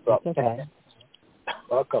 guys. What's up? Okay.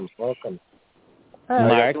 Welcome.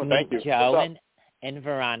 Mark, meet Joe and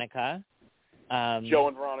Veronica. Joe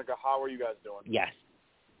and Veronica, how are you guys doing? Yes.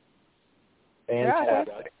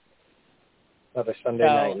 Fantastic. Another Sunday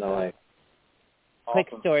night in the life. Quick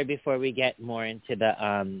Awesome. story before we get more into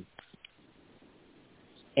the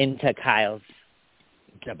into Kyle's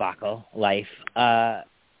debacle life.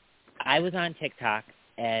 I was on TikTok,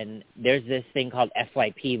 and there's this thing called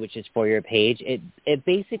FYP, which is for your page. It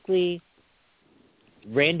basically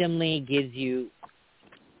randomly gives you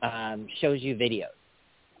shows you videos.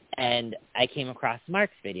 And I came across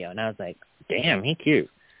Mark's video, and I was like, damn, he's cute.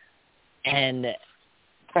 And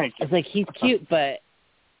Thank you. I was like, he's cute, but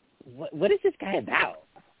what is this guy about?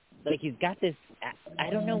 Like, he's got this, I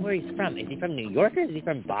don't know where he's from. Is he from New York or is he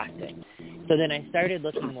from Boston? So then I started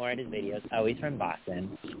looking more at his videos. Oh, he's from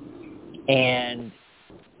Boston. And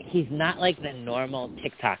he's not like the normal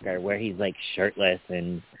TikToker where he's, like, shirtless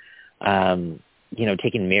and,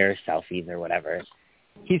 taking mirror selfies or whatever.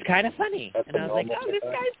 He's kind of funny. That's and I was like, normal oh, this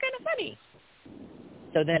TikTok. guy's kind of funny.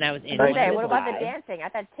 So then I was in Okay, one of his what about the lives. dancing? I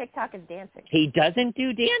thought TikTok is dancing. He doesn't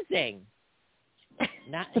do dancing.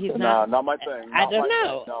 He's not. No, not my thing. I Not don't my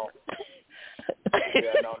know. Thing, no.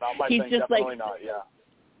 Yeah, no, not my He's thing. just Definitely like, not, yeah.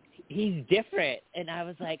 he's different. And I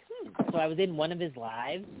was like, So I was in one of his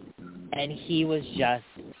lives, and he was just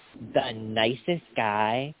the nicest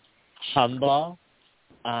guy, humble.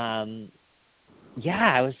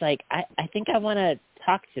 Yeah, I was like, I think I want to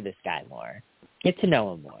talk to this guy more, get to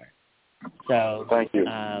know him more. So, Thank you.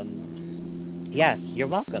 Yes, you're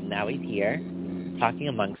welcome. Now he's here, talking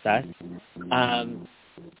amongst us.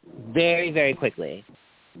 Very, very quickly,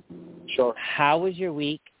 Sure. how was your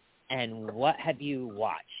week, and what have you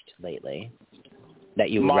watched lately that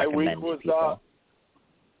you would My recommend week was to people?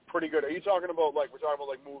 pretty good. Are you talking about, we're talking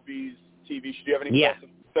about, movies, TV? Do you have any Yeah.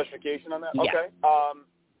 specification on that? Yeah. Okay.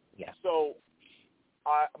 Yeah. So,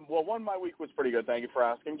 my week was pretty good. Thank you for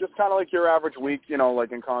asking. Just kind of like your average week, in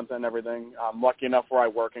content and everything. I'm lucky enough where I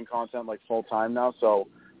work in content, full time now. So,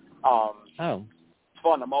 Oh. it's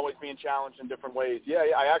fun. I'm always being challenged in different ways. Yeah,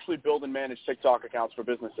 I actually build and manage TikTok accounts for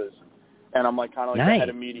businesses. And I'm kind of the Nice. head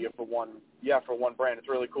of media for one brand. It's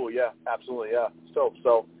really cool. Yeah, absolutely. Yeah. So,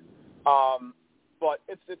 but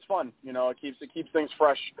it's fun. It keeps things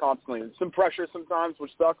fresh constantly. There's some pressure sometimes,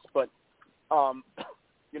 which sucks, but,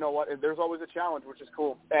 you know what? There's always a challenge, which is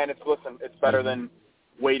cool. And it's better than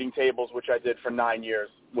waiting tables, which I did for 9 years,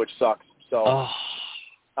 which sucks. So,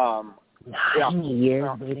 9 years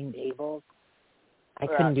waiting tables? I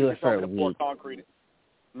couldn't do it for a week. Concrete.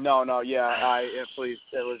 No, yeah, please.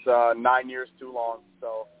 It was 9 years too long,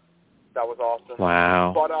 so that was awesome.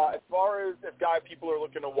 Wow. But as far as if people are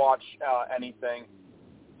looking to watch anything,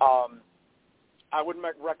 I would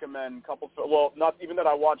recommend a couple. Well, not even that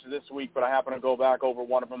I watched this week, but I happen to go back over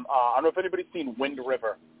one of them. I don't know if anybody's seen Wind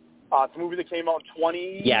River. It's a movie that came out in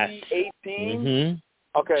 2018. Yes.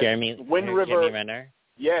 Mm-hmm. Okay. Jeremy Renner.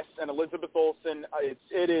 Yes, and Elizabeth Olsen.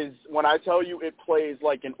 It is, when I tell you it plays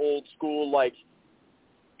like an old school,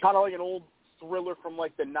 kind of like an old thriller from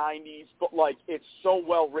the 90s, but it's so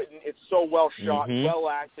well written, it's so well shot, well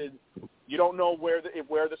acted. You don't know where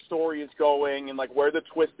the story is going and where the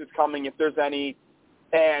twist is coming, if there's any,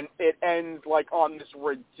 and it ends on this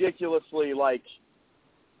ridiculously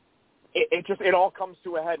it all comes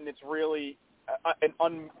to a head, and it's really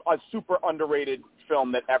a super underrated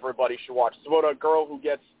film that everybody should watch. It's about a girl who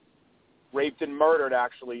gets raped and murdered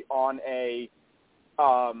actually on a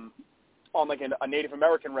Native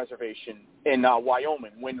American reservation in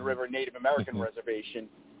Wyoming, Wind River Native American Reservation.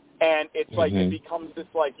 And it's it becomes this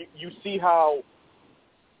you see how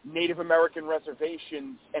Native American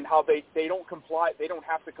reservations and how they don't comply, they don't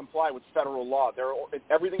have to comply with federal law.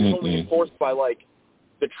 Everything is only enforced by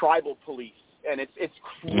the tribal police, and it's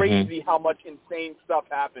crazy how much insane stuff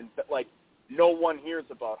happens that no one hears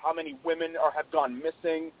about. How many women have gone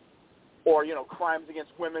missing, or crimes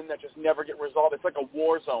against women that just never get resolved. It's like a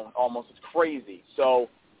war zone almost. It's crazy. So,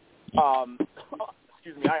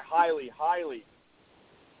 excuse me, I highly, highly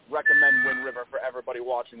recommend Wind River for everybody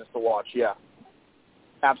watching this to watch. Yeah,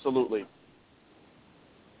 absolutely.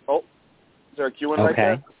 Oh, is there a cue in right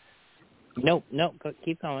there? Nope.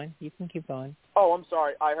 Keep going. You can keep going. Oh, I'm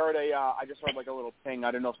sorry. I just heard a little ping.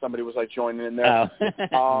 I didn't know if somebody was joining in there.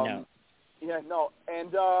 Oh, no. Yeah, no. And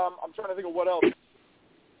I'm trying to think of what else.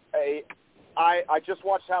 I just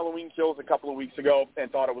watched Halloween Kills a couple of weeks ago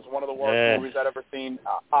and thought it was one of the worst movies I'd ever seen.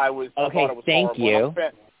 I thought it was thank horrible.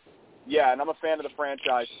 you. And I'm a fan of the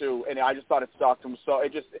franchise too, and I just thought it sucked. And so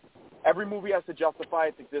every movie has to justify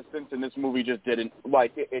its existence, and this movie just didn't.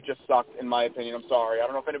 It just sucked, in my opinion. I'm sorry. I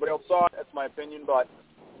don't know if anybody else saw it. That's my opinion, but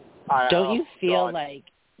don't you feel like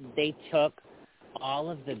they took all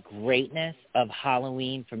of the greatness of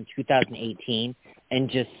Halloween from 2018 and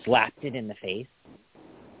just slapped it in the face?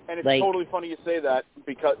 And it's totally funny you say that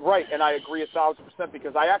because and I agree 1,000%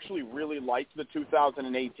 because I actually really liked the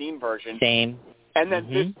 2018 version. Same. And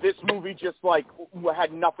then this movie just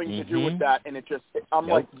had nothing to do with that, and I'm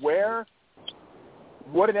like,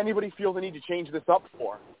 what did anybody feel the need to change this up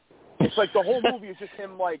for? It's like the whole movie is just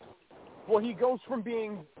him he goes from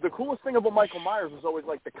being the coolest thing about Michael Myers was always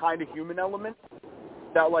the kind of human element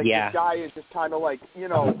that this guy is just kind of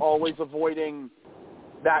always avoiding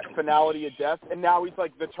that finality of death, and now he's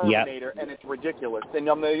like the Terminator, and it's ridiculous. And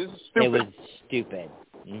this is stupid. It was stupid.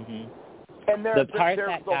 Mm-hmm. And the part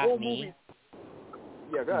that the got whole me, movie.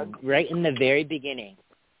 Yeah, go ahead. Right in the very beginning,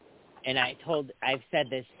 and I've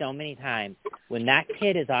said this so many times, when that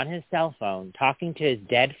kid is on his cell phone talking to his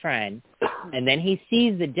dead friend, and then he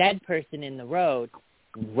sees the dead person in the road,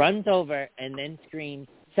 runs over, and then screams,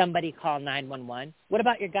 "Somebody call 911." What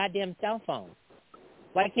about your goddamn cell phone?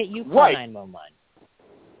 Why can't you call 911?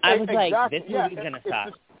 I was like, this movie's going to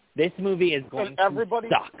suck. This movie is going to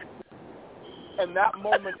suck. And that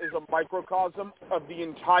moment is a microcosm of the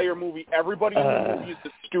entire movie. Everybody in the movie is the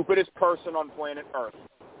stupidest person on planet Earth.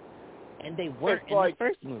 And they weren't in the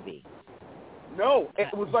first movie. No,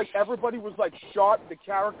 it was everybody was shot. The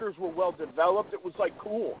characters were well developed. It was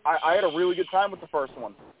cool. I had a really good time with the first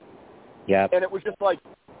one. Yeah. And it was just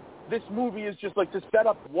this movie is just to set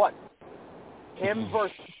up what? Him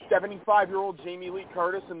versus 75-year-old Jamie Lee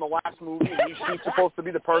Curtis in the last movie, and she's supposed to be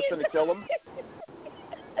the person to kill him.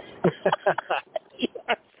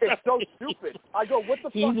 It's so stupid. I go, what the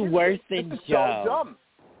fuck is He's worse this? than This is Joe. so dumb.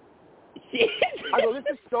 I go, this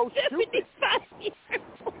is so stupid.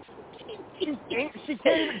 She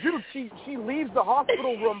can't even, she leaves the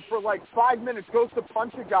hospital room for 5 minutes, goes to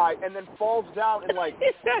punch a guy, and then falls down and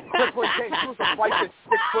crippling pain. She was to fight this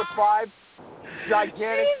 6'5",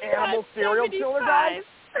 gigantic animal serial killer guy.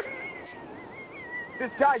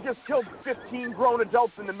 This guy just killed 15 grown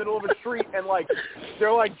adults in the middle of a street, and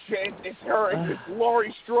they're it's her, and it's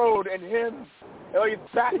Laurie Strode and him. It's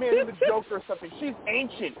Batman and the Joker or something. She's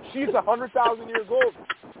ancient. She's 100,000 years old.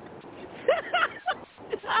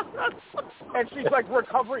 And she's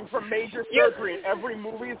recovering from major surgery, and every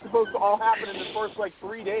movie is supposed to all happen in the first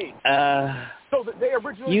 3 days. So they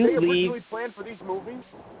originally planned for these movies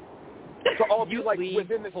to all be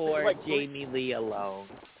within the poor Jamie Lee alone.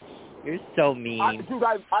 You're so mean. Dude,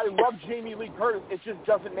 I love Jamie Lee Curtis. It just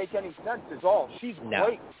doesn't make any sense is all. She's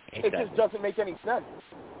great. It just doesn't make any sense.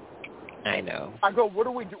 I know. I go, what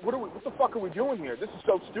the fuck are we doing here? This is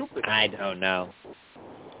so stupid. I don't know.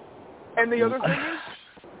 And the other thing is,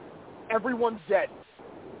 everyone's dead.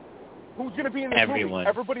 Who's going to be in this movie?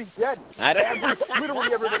 Everybody's dead.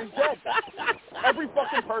 Literally everybody's dead. Every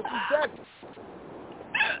fucking person's dead.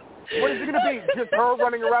 What is it going to be? Just her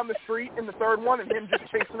running around the street in the third one and him just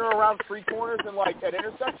chasing her around street corners and at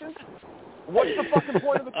intersections? What's the fucking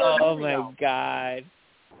point of the third movie now? Oh my God.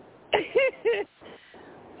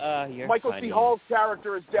 You're Michael funny. C. Hall's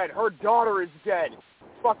character is dead. Her daughter is dead.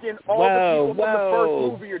 Fucking all the people from the first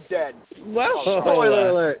movie are dead. Whoa. Oh, spoiler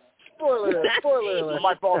alert. Spoiler alert.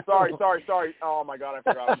 My fault. Sorry. Oh my God, I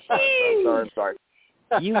forgot. I'm sorry.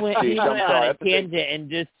 You went on a tangent and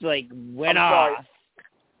just went off.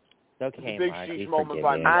 It's okay, big Mark. sheesh moment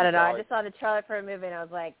by me. I don't know. I just saw the trailer for a movie and I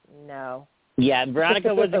was like, no. Yeah,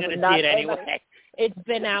 Veronica wasn't going to see it anyway. It's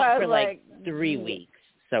been out for 3 weeks,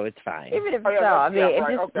 so it's fine. Even if it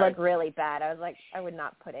just looked really bad. I was like, I would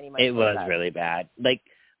not put any money. It was really bad.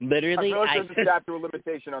 Literally, I feel there's a statute of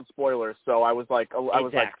limitation on spoilers, so I was okay,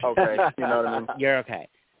 you know what I mean? You're okay.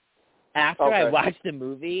 After I watched the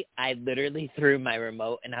movie, I literally threw my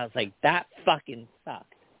remote, and I was like, that fucking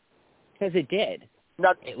sucked. Because it did.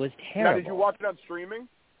 It was terrible. Now, did you watch it on streaming?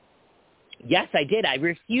 Yes, I did. I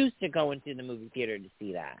refused to go into the movie theater to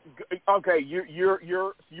see that. Okay, you are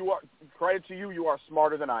credit to you. You are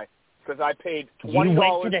smarter than I, because I paid $20 you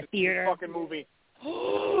went to the theater? See the fucking movie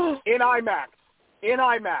in IMAX. Yeah,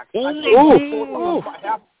 I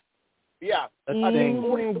paid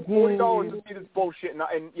 $40 to see this bullshit,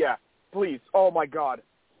 and yeah, please. Oh my God,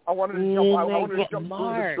 I wanted to jump. I wanted to jump through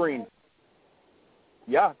the screen.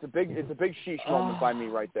 Yeah, it's a big sheesh moment by me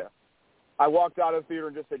right there. I walked out of the theater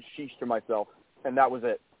and just said sheesh to myself, and that was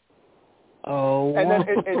it. Oh, and then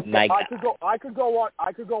my God. I could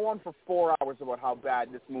go on for 4 hours about how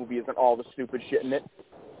bad this movie is and all the stupid shit in it.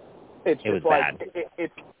 It was bad.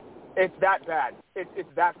 It's that bad. It's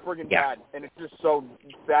that friggin' bad, and it's just so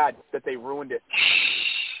sad that they ruined it.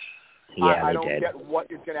 Yeah, I don't get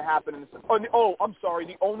what is going to happen in this. Oh, I'm sorry.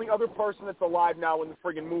 The only other person that's alive now in the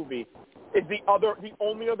friggin' movie is the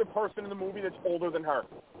only other person in the movie that's older than her,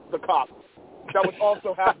 the cop, that was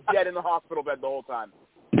also half dead in the hospital bed the whole time.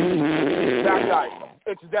 That guy.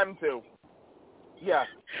 It's them two. Yeah.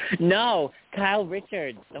 No, Kyle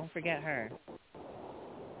Richards. Don't forget her.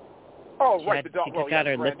 Oh, She right. she just got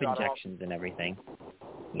her lip injections and everything.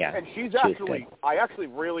 Yeah. And she I actually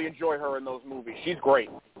really enjoy her in those movies. She's great.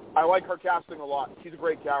 I like her casting a lot. She's a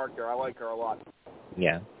great character. I like her a lot.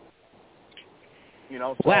 Yeah. You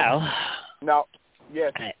know. So, well. Now,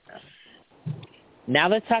 yes. Now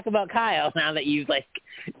let's talk about Kyle. Now that you've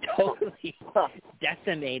totally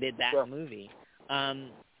decimated that movie.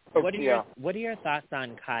 What are your thoughts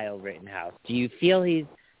on Kyle Rittenhouse? Do you feel he's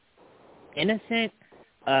innocent?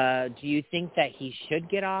 Do you think that he should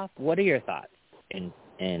get off? What are your thoughts in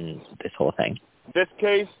this whole thing? This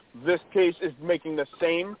case is making the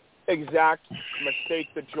same exact mistake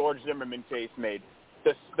the George Zimmerman case made.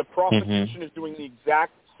 The prosecution is doing the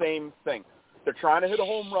exact same thing. They're trying to hit a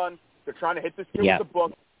home run. They're trying to hit this kid with the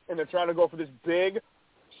book, and they're trying to go for this big,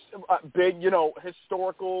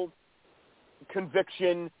 historical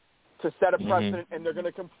conviction to set a precedent, and they're going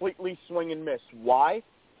to completely swing and miss. Why?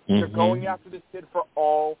 They're going after this kid for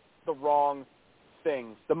all the wrong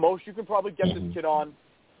things. The most you can probably get this kid on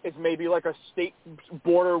is maybe like a state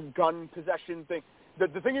border gun possession thing. The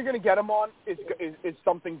thing you're going to get him on is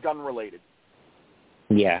something gun-related.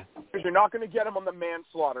 Yeah. Because you're not going to get him on the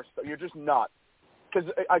manslaughter stuff. You're just not. Because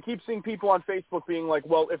I keep seeing people on Facebook being like,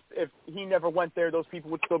 well, if he never went there, those people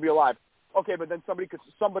would still be alive. Okay, but then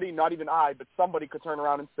somebody, not even I, but somebody could turn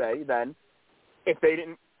around and say then, if they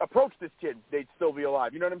didn't approach this kid, they'd still be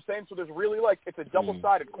alive. You know what I'm saying? So there's really it's a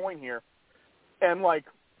double-sided coin here. And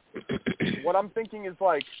what I'm thinking is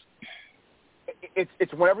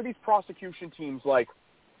it's whenever these prosecution teams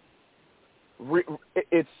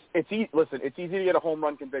it's easy to get a home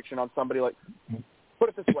run conviction on somebody put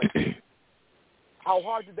it this way. How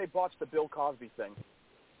hard did they botch the Bill Cosby thing?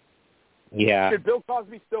 Yeah. Should Bill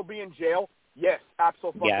Cosby still be in jail? Yes,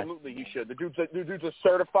 absolutely he should. The dude's a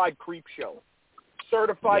certified creep show.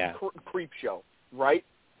 Creep show, right?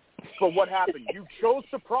 But what happened? You chose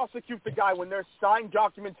to prosecute the guy when there's signed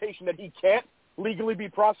documentation that he can't legally be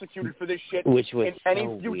prosecuted for this shit in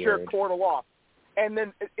any future court of law. And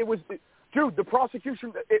then it was, dude, the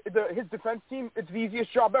prosecution, his defense team, it's the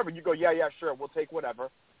easiest job ever. You go, yeah, sure, we'll take whatever.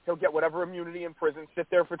 He'll get whatever immunity in prison, sit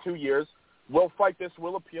there for 2 years. We'll fight this.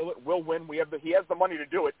 We'll appeal it. We'll win. He has the money to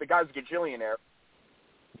do it. The guy's a gajillionaire.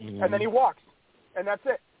 And then he walks. And that's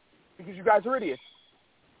it. Because you guys are idiots.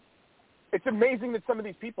 It's amazing that some of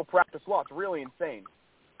these people practice law. It's really insane.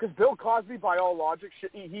 Because Bill Cosby, by all logic,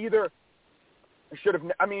 he either should have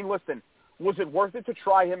 – I mean, listen, was it worth it to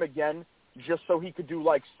try him again just so he could do,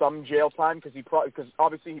 some jail time? Because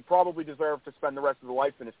obviously he probably deserved to spend the rest of his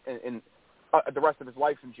life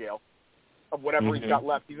in jail. Of whatever he's got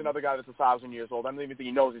left. He's another guy that's 1,000 years old. I don't even think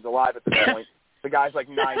he knows he's alive at this point. The guy's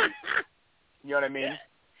 90. You know what I mean?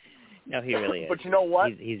 No, he really is. But you know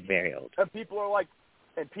what? He's very old. And people are like,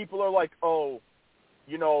 oh,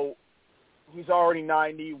 he's already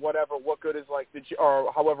 90, whatever. What good is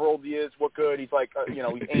or however old he is, what good? He's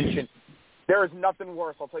he's ancient. There is nothing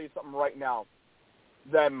worse, I'll tell you something right now,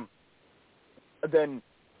 than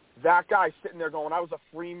that guy sitting there going, I was a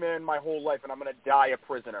free man my whole life and I'm going to die a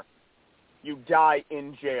prisoner. You die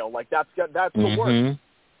in jail. That's the worst.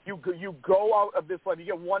 You go out of this life. You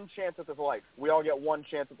get one chance at this life. We all get one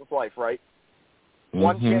chance at this life, right?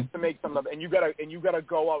 One chance to make something, and you gotta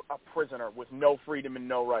go out a prisoner with no freedom and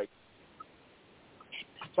no rights.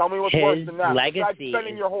 Tell me what's worse than that. Besides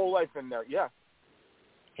spending your whole life in there. Yeah.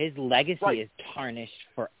 His legacy is tarnished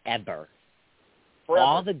forever.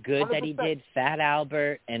 All the good 100%. That he did, Fat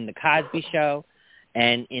Albert and the Cosby Show,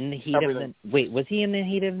 and in the heat of the was he in the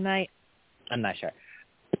heat of the night? I'm not sure.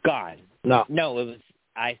 Gone. No, it was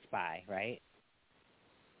I Spy, right?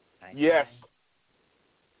 Yes.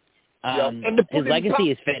 And his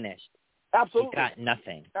legacy is finished. Absolutely. He's got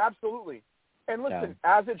nothing. Absolutely. And listen,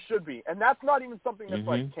 as it should be. And that's not even something that's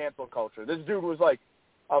cancel culture. This dude was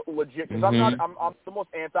legit. Because I'm the most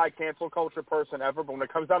anti-cancel culture person ever. But when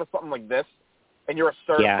it comes down to something like this, and you're a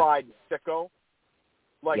certified sicko,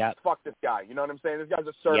 fuck this guy. You know what I'm saying? This guy's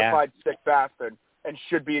a certified sick bastard. And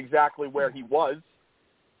should be exactly where he was,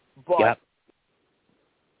 but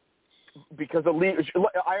because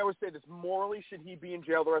I always say this: morally, should he be in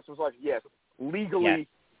jail the rest of his life? Yes. Legally,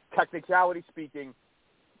 technicality speaking,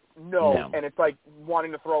 no. And it's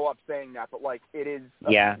wanting to throw up saying that, but it is.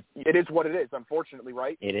 It is what it is. Unfortunately,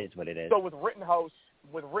 right? It is what it is. So with Rittenhouse,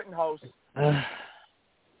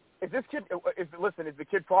 is this kid? Is the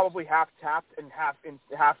kid probably half tapped and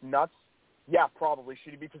half nuts? Yeah, probably.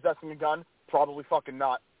 Should he be possessing a gun? Probably fucking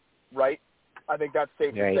not, right? I think that's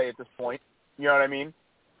safe to say at this point. You know what I mean?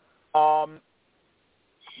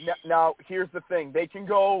 Now, here's the thing. They can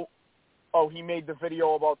go oh, he made the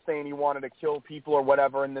video about saying he wanted to kill people or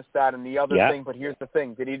whatever and this, that, and the other thing. But here's the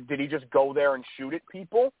thing. Did he just go there and shoot at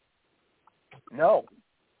people? No.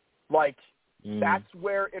 Like, that's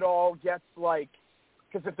where it all gets, like,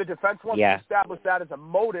 because if the defense wants to establish that as a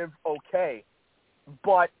motive, okay.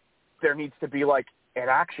 But there needs to be, like, an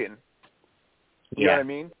action. You know what I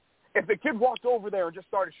mean? If the kid walked over there and just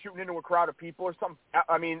started shooting into a crowd of people or something,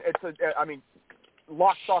 I mean,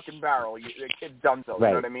 lock, stock, and barrel. The kid's done so. You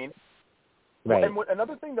know what I mean? Right. And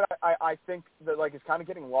another thing that I think that, like, is kind of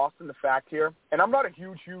getting lost in the fact here, and I'm not a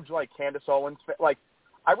huge, like, Candace Owens fan. Like,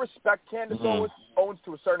 I respect Candace Owens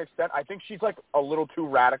to a certain extent. I think she's, like, a little too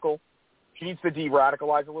radical. She needs to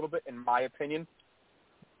de-radicalize a little bit, in my opinion,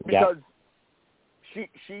 because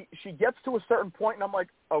she gets to a certain point, and I'm like,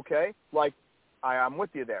 okay, like, I'm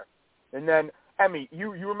with you there. And then, Emmy,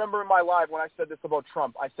 you remember in my live when I said this about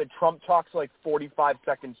Trump, I said Trump talks like 45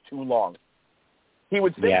 seconds too long. He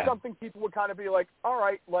would say something, people would kind of be like, all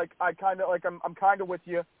right, like, I'm kind of with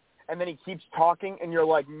you. And then he keeps talking, and you're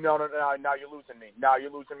like, no, now you're losing me. Now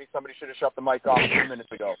you're losing me. Somebody should have shut the mic off 2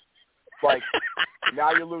 minutes ago. Like,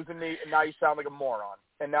 now you're losing me, and now you sound like a moron.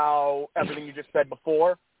 And now everything you just said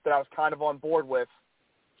before that I was kind of on board with,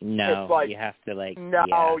 no, it's like, you have to, like,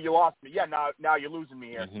 now you lost me. Yeah, now you're losing me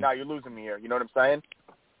here. Now you're losing me here. You know what I'm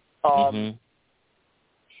saying?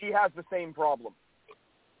 She has the same problem.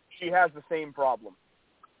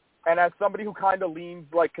 And as somebody who kind of leans,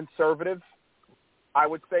 like, conservative, I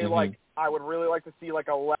would say, like, I would really like to see, like,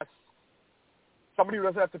 somebody who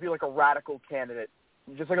doesn't have to be, like, a radical candidate.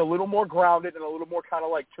 Just, like, a little more grounded and a little more kind of,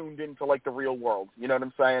 like, tuned into, like, the real world. You know what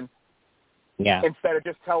I'm saying? Yeah. Instead of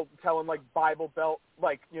just telling, like, Bible belt,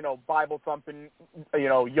 like, you know, Bible thumping, you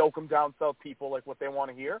know, yoke them down south people, like, what they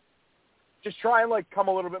want to hear. Just try and, like, come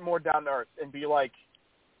a little bit more down to earth and be, like,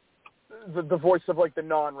 the voice of, like, the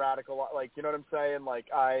non-radical, like, you know what I'm saying? Like,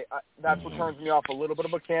 that's what turns me off a little bit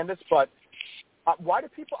about Candace, but why do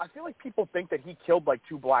people, I feel like people think that he killed, like,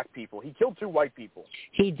 2 black people. He killed 2 white people.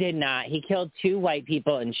 He did not. He killed 2 white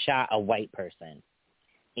people and shot a white person.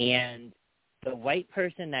 And the white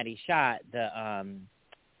person that he shot, the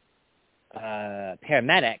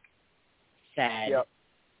paramedic, said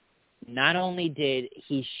not only did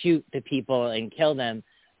he shoot the people and kill them,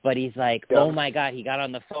 but he's like, oh, my God. He got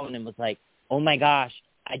on the phone and was like, oh, my gosh,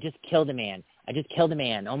 I just killed a man.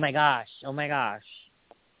 Oh, my gosh.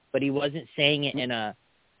 But he wasn't saying it in a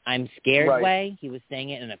I'm scared way. He was saying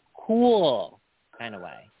it in a cool kind of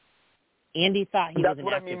way. And he thought he was an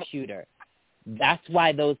active shooter. That's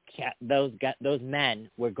why those men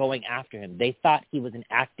were going after him. They thought he was an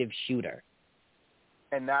active shooter.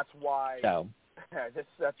 And that's why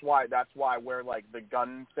that's why where, like, the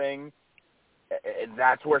gun thing,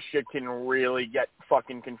 that's where shit can really get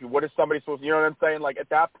fucking confused. What is somebody supposed to, you know what I'm saying? Like, at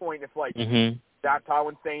that point, if, like, that's how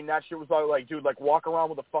insane that shit was, like, dude, like, walk around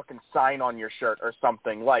with a fucking sign on your shirt or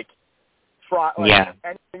something. Like, try, like,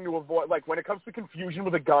 anything to avoid. Like, when it comes to confusion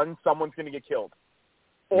with a gun, someone's going to get killed.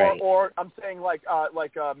 Or I'm saying, like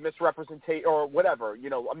a misrepresentation or whatever, you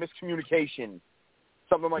know, a miscommunication,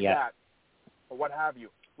 something like that, or what have you.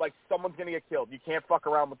 Like, someone's going to get killed. You can't fuck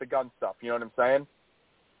around with the gun stuff. You know what I'm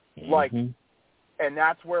saying? Like, and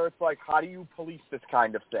that's where it's like, how do you police this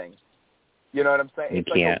kind of thing? You know what I'm saying? It's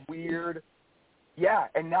like a weird,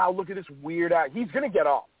 and now look at this weird he's going to get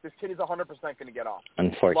off. This kid is 100% going to get off.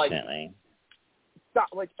 Unfortunately.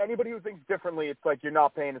 Like, anybody who thinks differently, it's like you're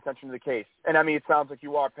not paying attention to the case. And, I mean, it sounds like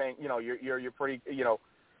you are paying, you know, you're pretty, you know,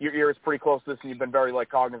 your ear is pretty close to this, and you've been very, like,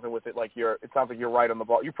 cognizant with it. Like, it sounds like you're right on the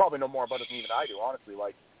ball. You probably know more about it than even I do, honestly.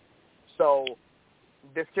 Like, so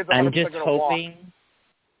this kid's 100% I'm just hoping walk.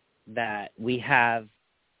 That we have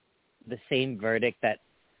the same verdict that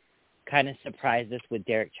kind of surprised us with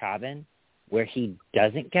Derek Chauvin, where he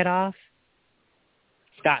doesn't get off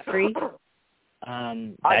scot-free.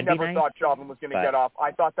 I never thought Chauvin was going to get off.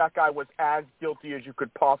 I thought that guy was as guilty as you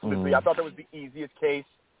could possibly be. I thought that was the easiest case,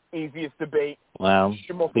 easiest debate, the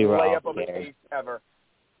most layup of a case ever.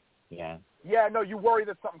 Yeah. Yeah, no, you worry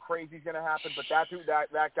that something crazy is going to happen, but that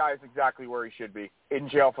guy is exactly where he should be, in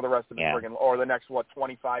jail for the rest of the friggin', or the next,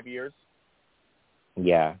 25 years?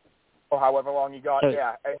 Yeah. Or however long you got.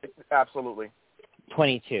 Yeah, absolutely.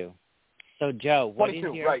 22. So, Joe, what is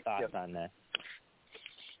your thoughts on this?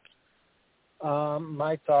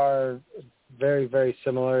 My thoughts are very, very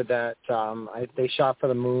similar, that they shot for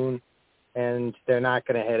the moon, and they're not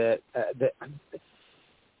going to hit it.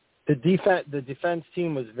 The defense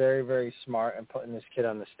team was very, very smart in putting this kid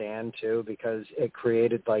on the stand too, because it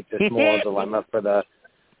created, like, this moral dilemma for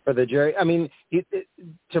the jury. I mean,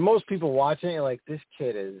 to most people watching it, like, this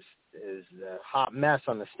kid is a hot mess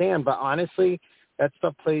on the stand, but honestly, that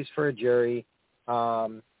stuff plays for a jury.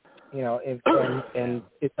 and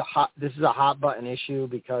it's this is a hot button issue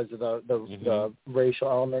because of the racial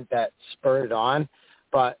element that spurred it on.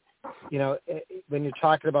 But, when you're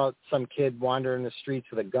talking about some kid wandering the streets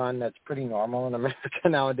with a gun, that's pretty normal in America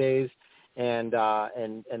nowadays. And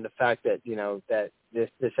the fact that, that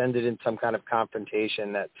this ended in some kind of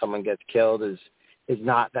confrontation, that someone gets killed is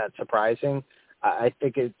not that surprising. I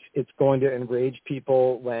think it's going to enrage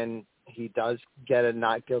people when he does get a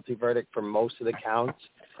not guilty verdict for most of the counts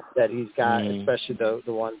that he's got, especially the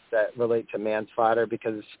ones that relate to manslaughter,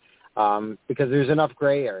 because there's enough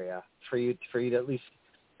gray area for you to at least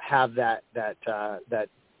have that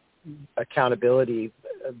accountability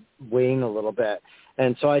wane a little bit.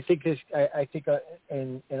 And so I think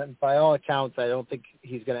and by all accounts, I don't think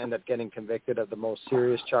he's going to end up getting convicted of the most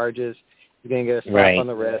serious charges. He's going to get a slap on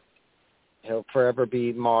the wrist. He'll forever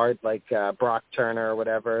be marred like Brock Turner or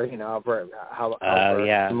whatever, how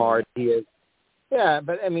marred he is. Yeah,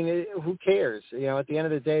 but I mean, who cares? At the end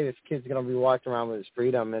of the day, this kid's going to be walking around with his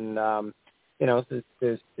freedom, and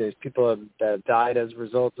there's people that have died as a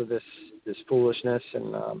result of this foolishness,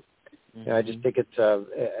 and I just think it's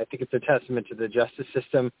a testament to the justice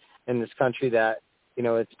system in this country that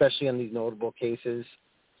especially on these notable cases,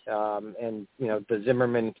 and the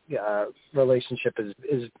Zimmerman relationship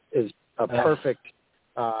is a perfect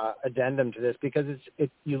addendum to this, because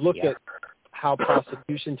you look at how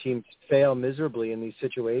prosecution teams fail miserably in these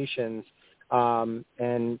situations,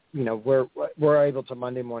 and we're able to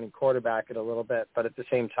Monday morning quarterback it a little bit, but at the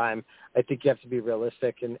same time, I think you have to be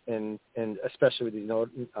realistic, and especially with these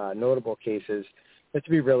notable cases, you have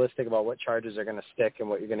to be realistic about what charges are going to stick and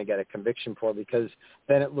what you're going to get a conviction for, because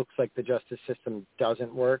then it looks like the justice system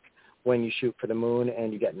doesn't work when you shoot for the moon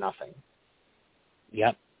and you get nothing.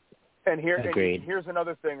 Yep. And here's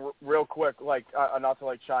another thing, real quick. Like, not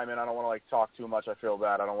to chime in. I don't want to talk too much. I feel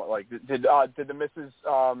bad. I don't want did the missus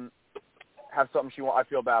have something she want? I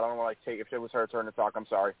feel bad. I don't want to take if it was her turn to talk. I'm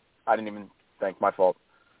sorry. I didn't even think. My fault.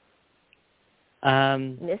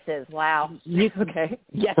 Mrs. Wow. Okay.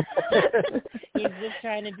 Yeah. He's just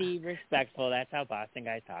trying to be respectful. That's how Boston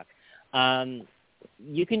guys talk.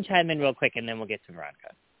 You can chime in real quick, and then we'll get to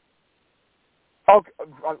Veronica.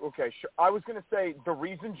 Okay, sure. I was going to say the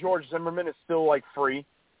reason George Zimmerman is still free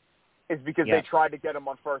is because they tried to get him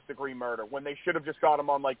on first-degree murder when they should have just got him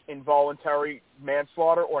on involuntary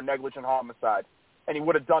manslaughter or negligent homicide, and he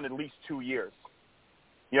would have done at least 2 years.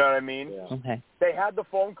 You know what I mean? Yeah. Okay. They had the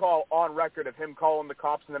phone call on record of him calling the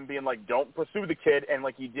cops and them being don't pursue the kid, and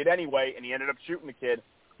he did anyway, and he ended up shooting the kid.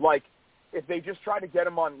 If they just tried to get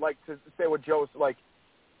him on, to say what Joe's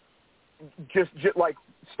just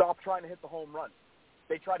stop trying to hit the home run.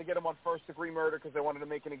 They tried to get him on first-degree murder because they wanted to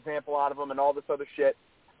make an example out of him and all this other shit,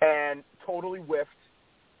 and totally whiffed.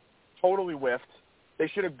 Totally whiffed. They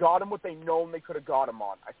should have got him what they known they could have got him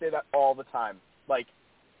on. I say that all the time.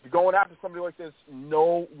 You're going after somebody like this,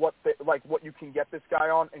 know what what you can get this guy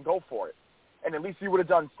on, and go for it. And at least he would have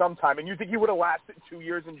done some time. And you think he would have lasted 2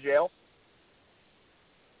 years in jail?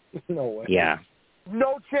 No way. Yeah.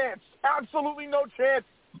 No chance. Absolutely no chance.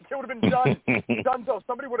 It would have been done. So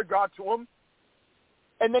somebody would have got to him,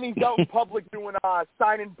 and then he's out in public doing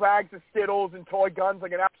signing bags of Skittles and toy guns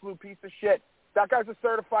like an absolute piece of shit. That guy's a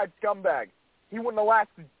certified scumbag. He wouldn't have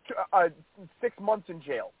lasted 6 months in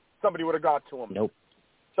jail. Somebody would have got to him. Nope.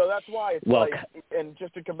 So that's why it's and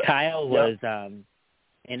just to Kyle was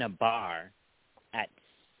in a bar at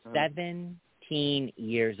 17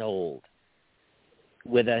 years old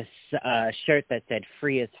with a shirt that said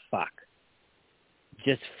 "free as fuck."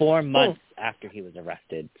 Just 4 months after he was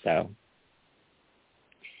arrested, so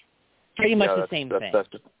pretty much the same thing.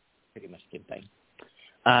 Pretty much the same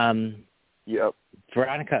thing. Yep.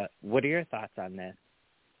 Veronica, what are your thoughts on this?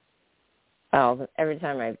 Oh, every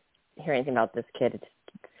time I hear anything about this kid, it's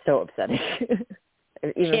so upsetting.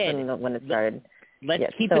 Even from when it started.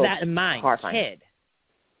 Let's keep that in mind. Horrifying. Kid.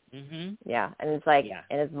 Mm-hmm. Yeah, and it's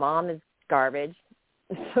and his mom is garbage.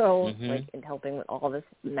 So in helping with all this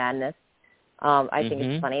madness. I think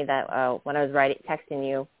it's funny that when I was texting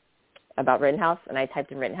you about Rittenhouse, and I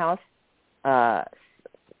typed in Rittenhouse, the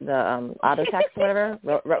auto text or whatever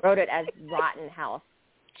wrote it as Rotten House,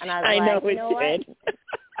 and I was you know what?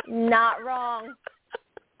 Not wrong.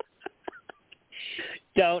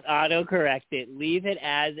 Don't autocorrect it. Leave it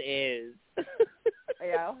as is.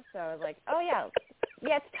 So I was like, oh yeah,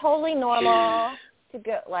 it's totally normal to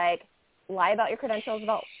go lie about your credentials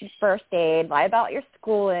about first aid, lie about your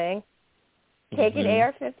schooling. Take an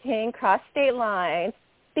AR-15, cross state lines,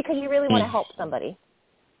 because you really want to help somebody.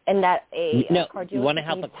 And that car dealer you want to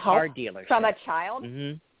help a car dealer from a child?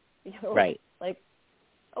 Mm-hmm. Right.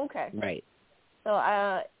 Okay. Right.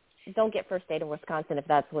 So don't get first aid in Wisconsin if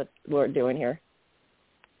that's what we're doing here.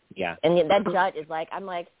 Yeah. And that judge is like, I'm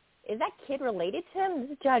like, is that kid related to him?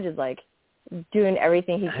 This judge is like doing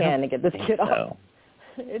everything he can to get this kid off.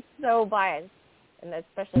 It's so biased, and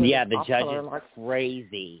especially the judge is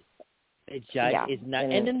crazy. The judge is not,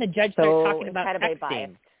 and then the judge so starts talking about incredibly texting.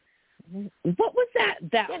 biased. What was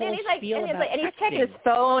that whole and he's like, spiel about and he's texting? checking his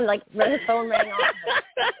phone, like his phone rang off.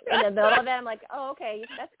 And in the middle of it, I'm like, oh, okay,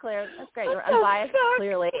 that's clear, that's great. You're unbiased,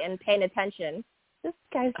 clearly, and paying attention. This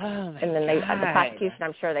guy's, and then the prosecution,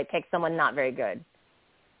 I'm sure they take someone not very good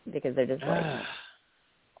because they're just like,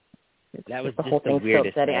 that was the just whole the thing's so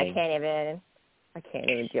weirdest upsetting. thing. I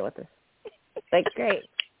can't even deal with this. Like, great.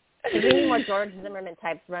 Because we need more George Zimmerman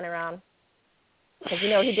types run around. Because, he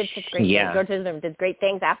did such great things. George Zimmerman did great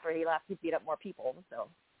things after he left. He beat up more people. So,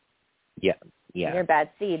 yeah. When you're a bad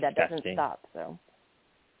seed, that doesn't stop. So,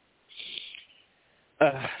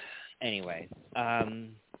 anyway,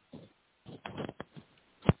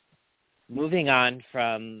 moving on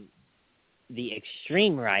from the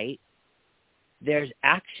extreme right, there's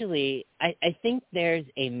actually, I think there's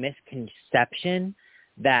a misconception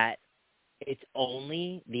that it's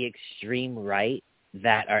only the extreme right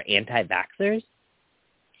that are anti-vaxxers.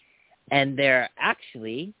 And there are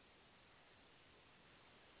actually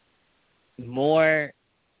more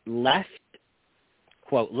left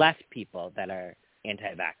people that are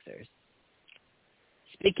anti-vaxxers.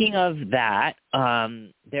 Speaking of that,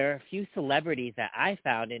 there are a few celebrities that I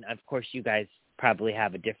found, and of course you guys probably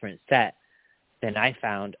have a different set than I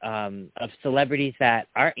found, of celebrities that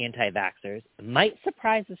are anti-vaxxers. Might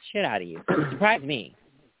surprise the shit out of you. Surprise me.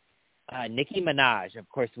 Nicki Minaj, of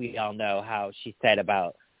course, we all know how she said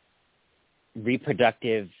about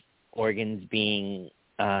reproductive organs being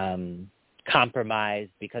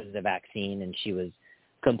compromised because of the vaccine, and she was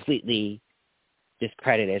completely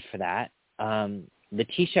discredited for that.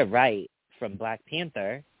 Letitia Wright from Black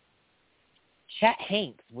Panther, Chet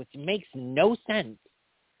Hanks, which makes no sense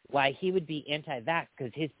why he would be anti-vax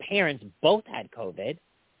because his parents both had COVID.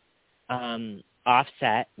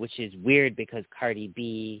 Offset, which is weird because Cardi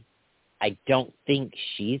B, I don't think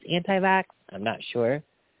she's anti-vax. I'm not sure.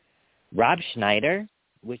 Rob Schneider,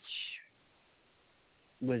 which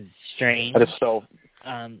was strange. That is so.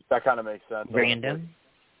 That kind of makes sense. Random.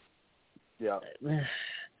 Yeah.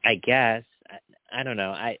 I guess. I don't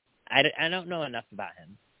know. I don't know enough about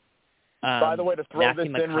him. By the way, to throw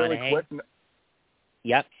Matthew this in really quick.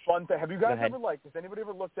 Yep. Fun thing. Have you guys ever has anybody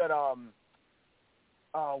ever looked at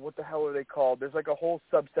what the hell are they called? There's like a whole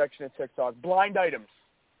subsection of TikTok, blind items.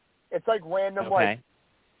 It's like random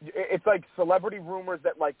it's like celebrity rumors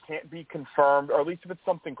that like can't be confirmed, or at least if it's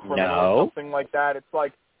something criminal or something like that. It's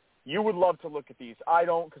like you would love to look at these. I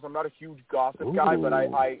don't because I'm not a huge gossip guy, but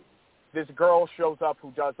I this girl shows up who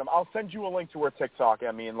does them. I'll send you a link to her TikTok.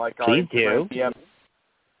 I mean, like please do.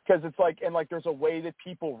 Because it's like, and like there's a way that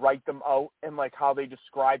people write them out and like how they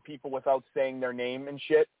describe people without saying their name and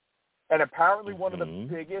shit. And apparently one of the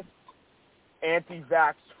biggest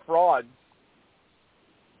anti-vax frauds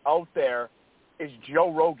out there is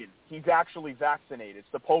Joe Rogan. He's actually vaccinated,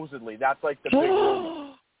 supposedly. That's like the big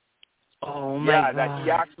rumor. Oh my God. That he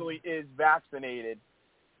actually is vaccinated,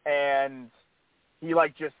 and he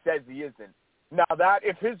like just says he isn't. Now that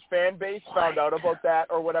if his fan base found out about that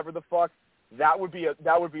or whatever the fuck, that would be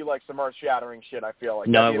like some earth-shattering shit. I feel like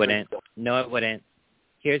no, it wouldn't. No, it wouldn't.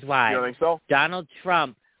 Here's why. You don't think so? Donald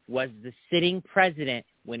Trump was the sitting president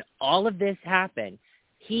when all of this happened.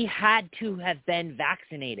 He had to have been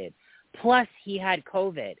vaccinated. Plus, he had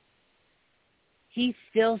COVID. He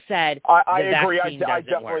still said I the agree. vaccine I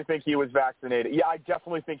definitely work. think he was vaccinated. Yeah, I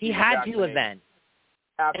definitely think he was had vaccinated. to have been.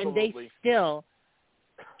 Absolutely. And they still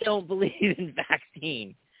don't believe in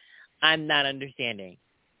vaccine. I'm not understanding.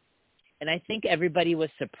 And I think everybody was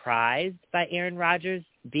surprised by Aaron Rodgers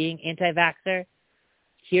being anti-vaxxer.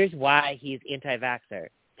 Here's why he's anti-vaxxer.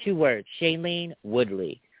 2 words, Shailene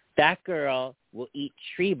Woodley. That girl will eat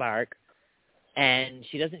tree bark, and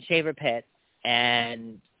she doesn't shave her pits,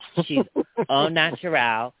 and she's au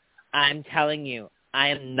natural. I'm telling you, I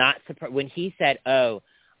am not surprised. When he said,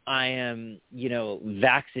 I am,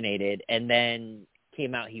 vaccinated, and then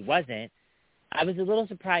came out he wasn't, I was a little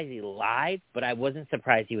surprised he lied, but I wasn't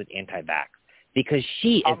surprised he was anti-vax because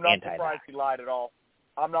she is anti-vax. I'm not surprised he lied at all.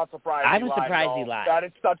 I'm not surprised I he was lied surprised at all. he lied. That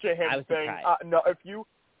is such a him thing. No, if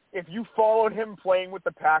you followed him playing with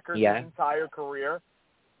the Packers his entire career,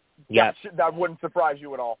 that wouldn't surprise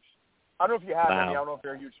you at all. I don't know if you have any. I don't know if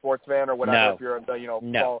you're a huge sports fan or whatever. No. If you're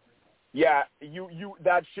no. Yeah,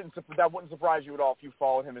 that wouldn't surprise you at all if you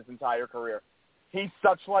followed him his entire career. He's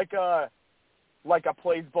such like a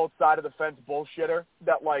plays both sides of the fence bullshitter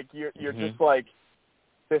that like you're just like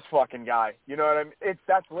this fucking guy. You know what I mean?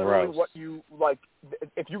 That's literally Gross. what you, like,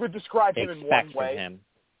 if you could describe him in Expect one way, from him.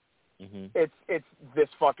 Mm-hmm. it's this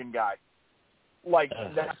fucking guy. Like,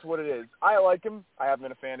 Ugh. that's what it is. I like him. I have him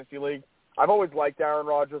in a fantasy league. I've always liked Aaron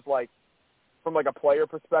Rodgers, like, from, like, a player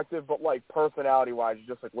perspective, but, like, personality-wise,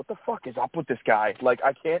 you're just like, what the fuck is up with this guy? Like,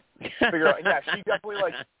 I can't figure out. Yeah, she definitely,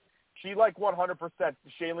 like, 100%,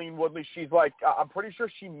 Shailene Woodley, she's, like, I'm pretty sure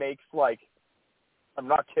she makes, like, I'm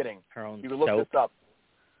not kidding. Her own You can look soap. this up.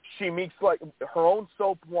 She makes, like, her own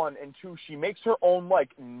soap, 1, and 2, she makes her own, like,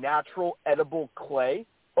 natural edible clay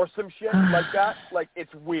or some shit like that. Like,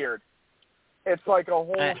 it's weird. It's like a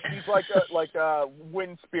whole, she's like a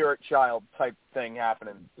wind spirit child type thing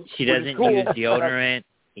happening. She doesn't cool. use deodorant.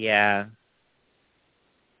 Yeah.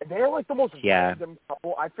 They're like the most Yeah. random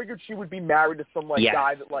couple. I figured she would be married to some like Yes.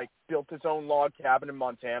 guy that like built his own log cabin in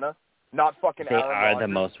Montana. Not fucking They Aaron are the Rodgers.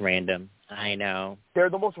 most random. I know.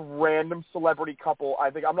 They're the most random celebrity couple.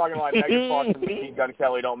 I think, I'm not gonna lie, Megan Fox and Machine Gun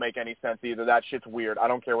Kelly don't make any sense either. That shit's weird. I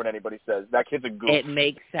don't care what anybody says. That kid's a goof. It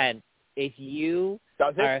makes sense. If you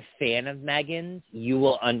Does it? are a fan of Megan's, you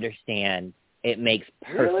will understand. It makes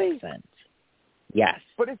perfect Really? sense. Yes.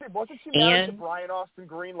 But wasn't she married to And- Brian Austin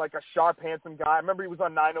Green, like a sharp, handsome guy? I remember he was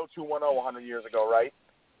on 90210 100 years ago, right?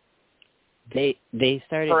 They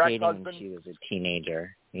started Her dating when ex-husband? she was a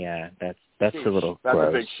teenager. Yeah, that's Sheesh. a little That's gross.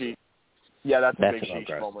 a big sheet. Yeah, that's a That's big a little sheesh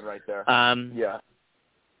gross. moment right there. Yeah.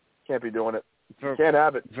 Can't be doing it. Ver- Can't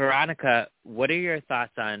have it. Veronica, what are your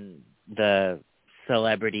thoughts on the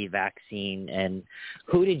celebrity vaccine, and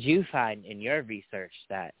who did you find in your research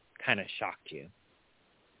that kind of shocked you?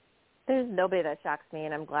 There's nobody that shocks me,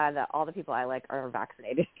 and I'm glad that all the people I like are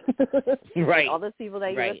vaccinated. Right. All those people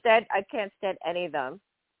that you Right. listed, I can't stand any of them.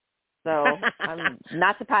 So I'm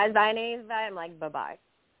not surprised by any of that. I'm like, bye-bye.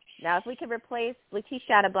 Now, if we could replace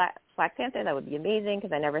Letitia out of Black Panther, that would be amazing,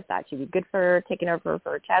 because I never thought she'd be good for taking over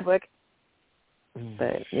for Chadwick.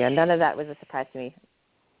 But, yeah, none of that was a surprise to me.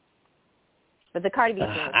 But the Cardi B thing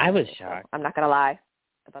was I was funny, so shocked. I'm not going to lie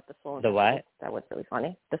about the swollen The testicles. what? That was really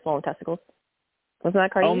funny. The swollen testicles. Wasn't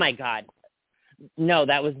that Cardi Oh, B? my God. No,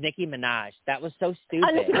 that was Nicki Minaj. That was so stupid.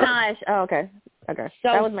 Oh, Nicki Minaj. Oh, okay. Okay.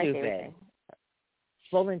 So that was my stupid. favorite thing.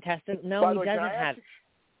 Swollen testicles? No, By he the way, can doesn't I have.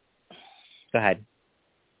 ask Go ahead.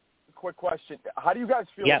 quick question. How do you guys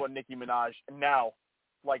feel Yep. about Nicki Minaj now?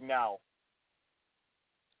 Like now?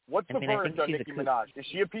 What's I the mean, I verdict think on she's a Nicki kook. Minaj? Is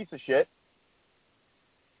she a piece of shit?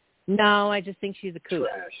 No, I just think she's a kook.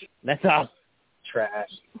 Trash. That's all. Trash.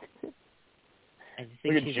 I just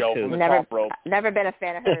think Look at she's Joe a from kook. the top rope. Never been a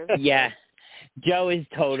fan of hers. Yeah. Joe is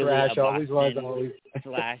totally Trash. a Always was. Boston Always.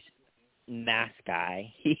 / mass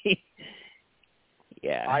guy.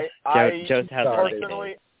 Yeah. I Joe's house like it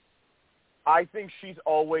personally, is. I think she's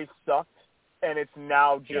always sucked, and it's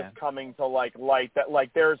now just Yeah. coming to light that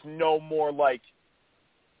like there's no more like.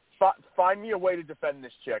 Find me a way to defend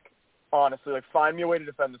this chick. Honestly, like find me a way to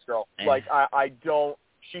defend this girl. Eh. Like I don't.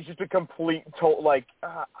 She's just a complete like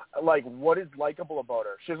what is likable about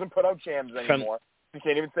her? She doesn't put out jams anymore. You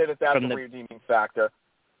can't even say that that's a redeeming factor.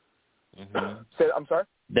 Mhm. I'm sorry?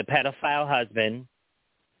 The pedophile husband.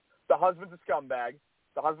 The husband's a scumbag.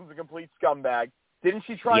 The husband's a complete scumbag. Didn't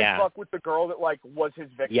she try Yeah. and fuck with the girl that, like, was his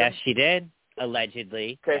victim? Yes, she did.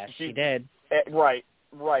 Allegedly. Okay, Yes, so she did. Right.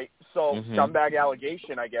 So, Mhm. scumbag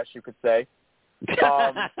allegation, I guess you could say.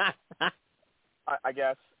 I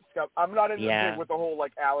guess. I'm not into Yeah. big with the whole,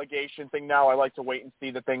 like, allegation thing now. I like to wait and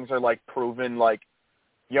see that things are, like, proven, like,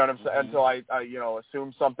 you know what I'm saying, Mhm. until I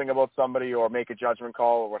assume something about somebody or make a judgment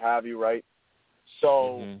call or what have you, right?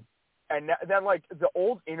 So, Mhm. and then, like, the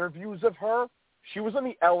old interviews of her, she was on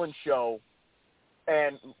the Ellen show,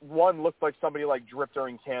 and one looked like somebody, like, dripped her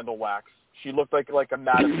in candle wax. She looked like a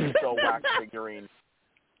Madame Tussauds wax figurine.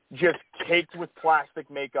 Just caked with plastic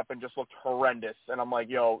makeup and just looked horrendous. And I'm like,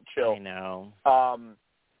 yo, chill. I know.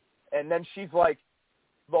 And then she's like,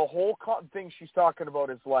 the whole thing she's talking about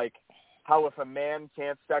is, like, how if a man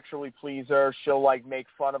can't sexually please her, she'll, like, make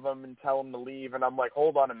fun of him and tell him to leave. And I'm like,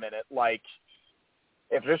 hold on a minute. Like,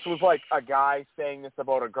 if this was, like, a guy saying this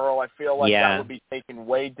about a girl, I feel like that would be taken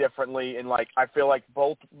way differently. And, like, I feel like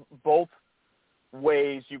both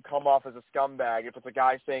ways you come off as a scumbag. If it's a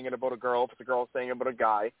guy saying it about a girl, if it's a girl saying it about a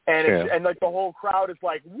guy. And True. and like, the whole crowd is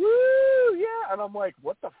like, woo, yeah. And I'm like,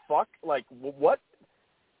 what the fuck? Like, what?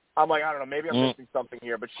 I'm like, I don't know. Maybe I'm missing something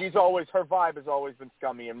here. But her vibe has always been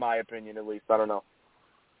scummy, in my opinion, at least. I don't know.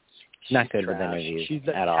 She's not good trash. with interviews She's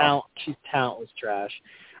at all. She's talentless trash.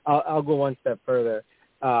 I'll go one step further.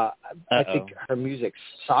 I think her music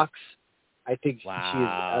sucks. I think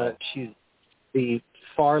she's the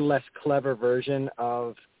far less clever version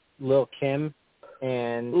of Lil' Kim,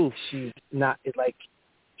 and she's not like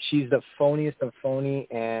she's the phoniest of phony,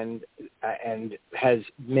 and has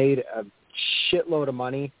made a shitload of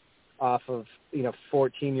money off of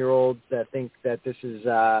 14-year-olds that think that this is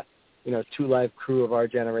 2 Live Crew of our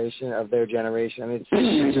generation, of their generation. I mean,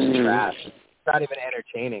 it's just trash. It's not even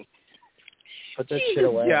entertaining. Put that shit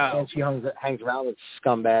away. Yeah. And she hangs around with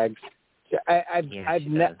scumbags.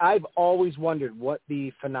 I've always wondered what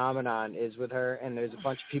the phenomenon is with her, and there's a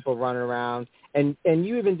bunch of people running around, and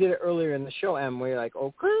you even did it earlier in the show, Em, where you're like,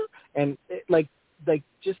 okay, and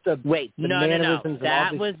just the mannerisms.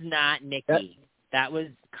 That was not Nicki. That was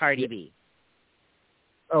Cardi B.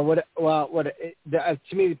 Oh, what? Well,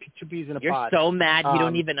 to me, 2 peas in a pod. You're so mad you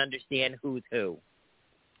don't even understand who's who.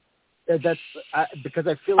 That's because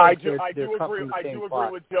I feel like I do agree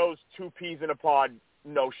with Joe's 2 peas in a pod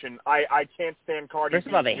notion. I can't stand Cardi. First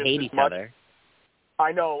of all, they hate each other.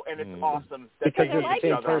 I know, and it's awesome that because they hate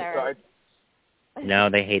each other. No,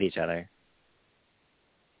 they hate each other.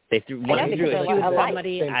 One threw a shoe at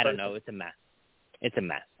somebody. I don't know. It's a mess. It's a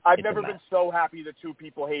mess. I've never been so happy that 2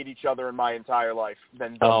 people hate each other in my entire life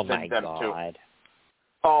than them two.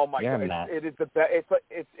 Oh my God! It is the best.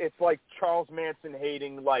 It's like Charles Manson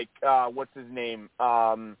hating what's his name?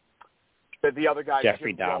 The other guy,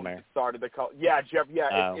 Jeffrey Dahmer, started the cult. Yeah, Jeff.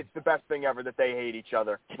 Yeah, it's the best thing ever that they hate each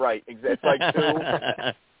other. Right? It's like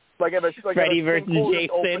Freddy versus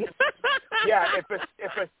Jason. Yeah,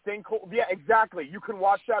 if a sinkhole. Yeah, exactly. You can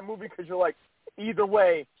watch that movie because you're like, either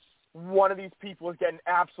way, one of these people is getting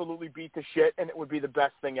absolutely beat to shit, and it would be the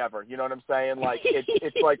best thing ever. You know what I'm saying? Like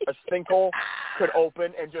it's like a sinkhole could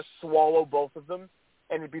open and just swallow both of them,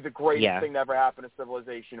 and it'd be the greatest thing that ever happened to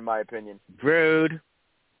civilization, in my opinion. Rude.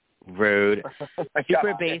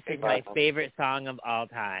 Super Bass is my favorite song of all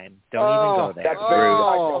time. Don't even go there.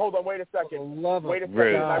 Rude. Hold on, wait a second. Wait a second.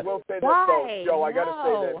 Rude. I will say this, though, Joe.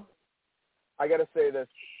 I gotta say this.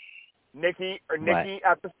 Nikki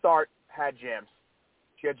at the start had jams.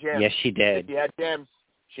 She had jams. Yes, she did. Nikki had jams.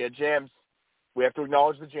 She had jams. We have to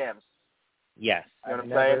acknowledge the jams. Yes. You know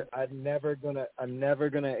what I'm saying? I'm never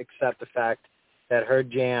gonna accept the fact that her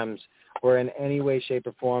jams were in any way, shape,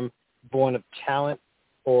 or form born of talent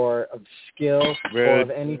or of skill or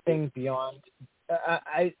of anything beyond.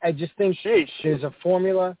 I just think there's a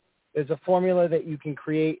formula. There's a formula that you can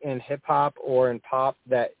create in hip hop or in pop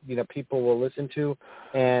that people will listen to,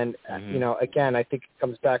 and again, I think it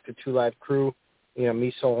comes back to 2 Live Crew.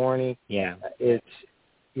 Me So Horny. Yeah, it's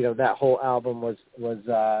that whole album was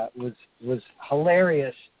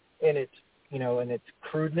hilarious in its in its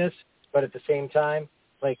crudeness, but at the same time,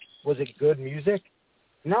 was it good music?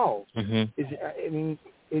 No. Mm-hmm.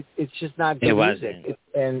 It's just not good music.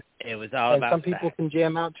 It was all about. And some people can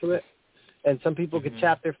jam out to it, and some people can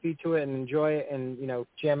tap their feet to it and enjoy it, and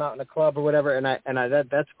jam out in a club or whatever. And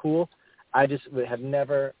that's cool. I just have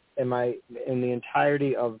never in the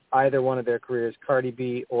entirety of either one of their careers, Cardi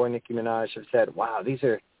B or Nicki Minaj, have said, "Wow, these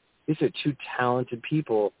are 2 talented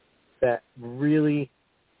people that really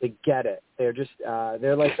they get it. They're just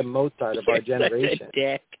they're like the Mozart of our generation.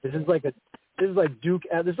 This is like Duke.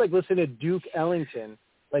 This is like listening to Duke Ellington.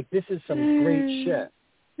 Like this is some great shit."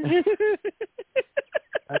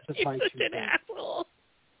 That's just my 2 cents. Asshole.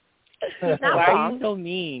 Why are you so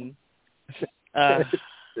mean?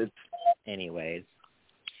 Anyways,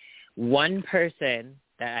 one person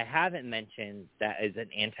that I haven't mentioned that is an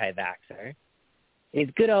anti-vaxxer is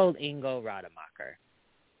good old Ingo Rademacher.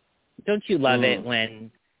 Don't you love it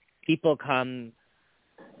when people come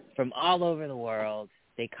from all over the world,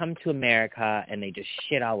 they come to America and they just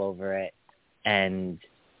shit all over it, and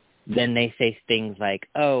then they say things like,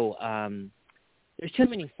 there's too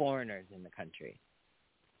many foreigners in the country,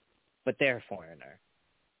 but they're a foreigner.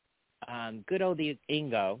 Good old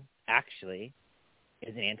Ingo, actually,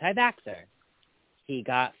 is an anti-vaxxer. He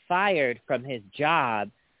got fired from his job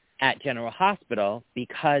at General Hospital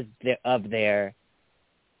because of their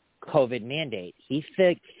COVID mandate. He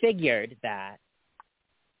figured that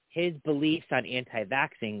his beliefs on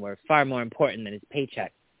anti-vaxxing were far more important than his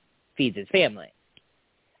paycheck feeds his family.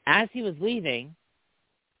 As he was leaving,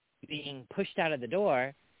 being pushed out of the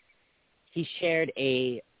door, he shared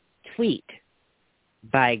a tweet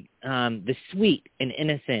by the sweet and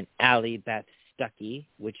innocent Allie Beth Stuckey,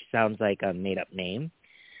 which sounds like a made-up name.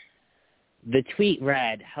 The tweet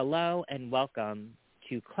read, "Hello and welcome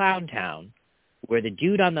to Clown Town, where the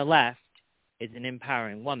dude on the left is an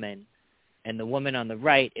empowering woman and the woman on the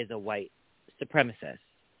right is a white supremacist."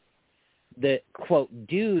 The, quote,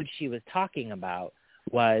 dude she was talking about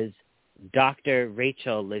was Dr.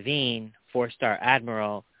 Rachel Levine, 4-star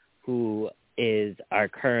admiral, who is our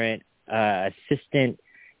current assistant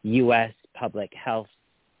U.S. public health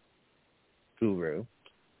guru.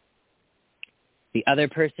 The other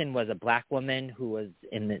person was a black woman who was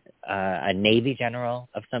in a Navy general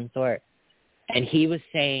of some sort. And he was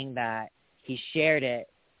saying that he shared it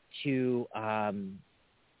to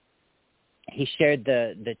he shared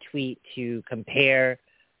the tweet to compare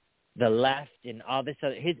the left and all this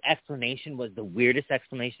other. His explanation was the weirdest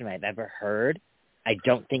explanation I've ever heard. I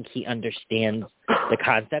don't think he understands the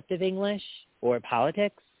concept of English or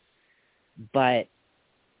politics, but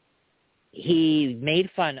he made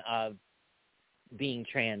fun of being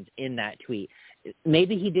trans in that tweet.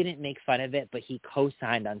 Maybe he didn't make fun of it, but he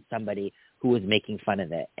co-signed on somebody who was making fun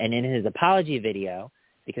of it. And in his apology video,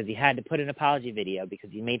 because he had to put an apology video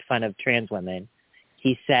because he made fun of trans women,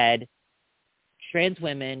 he said, trans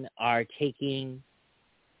women are taking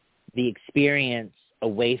the experience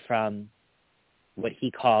away from what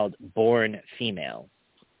he called born females.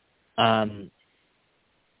 The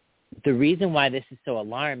reason why this is so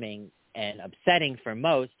alarming and upsetting for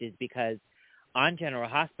most is because on General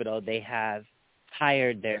Hospital, they have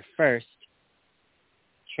hired their first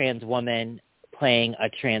trans woman playing a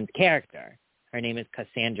trans character. Her name is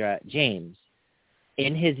Cassandra James.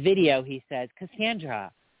 In his video, he says,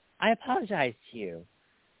 Cassandra, I apologize to you.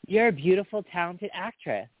 You're a beautiful, talented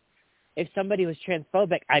actress. If somebody was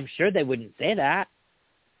transphobic, I'm sure they wouldn't say that.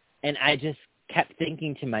 And I just kept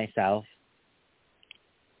thinking to myself,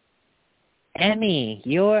 Emmy,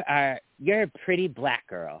 you're a pretty black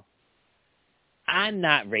girl. I'm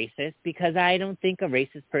not racist because I don't think a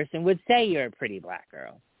racist person would say you're a pretty black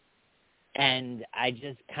girl. And I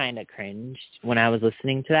just kind of cringed when I was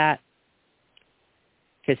listening to that.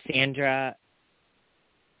 Cassandra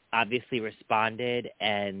obviously responded,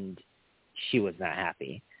 and she was not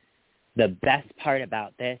happy. The best part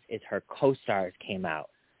about this is her co-stars came out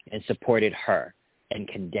and supported her and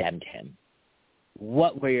condemned him.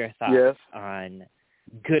 What were your thoughts on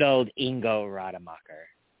good old Ingo Rademacher?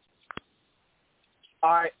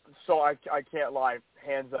 I can't lie,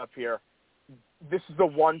 hands up here. This is the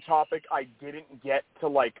one topic I didn't get to,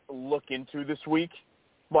 like, look into this week.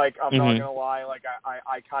 Like, I'm not going to lie, like,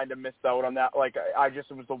 I kind of missed out on that. Like, it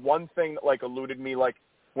was the one thing that, like, eluded me, like,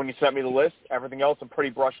 when you sent me the list. Everything else I'm pretty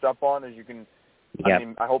brushed up on, as you can, I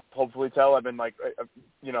mean, hopefully tell. I've been, like,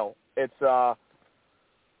 you know, it's, I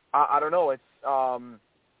don't know, it's, I'm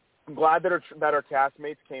glad that our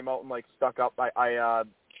castmates came out and, like, stuck up. I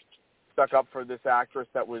stuck up for this actress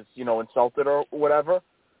that was, you know, insulted or whatever.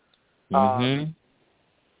 And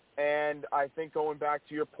I think going back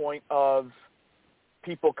to your point of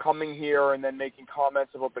people coming here and then making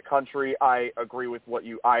comments about the country, I agree with what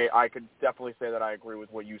you, I could definitely say that I agree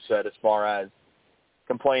with what you said as far as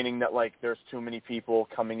complaining that, like, there's too many people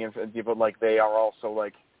coming in, but, like, they are also,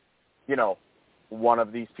 like, you know, one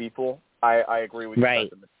of these people. I agree with your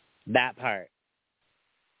sentiment. That part.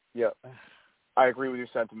 Yeah. I agree with your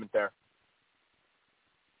sentiment there.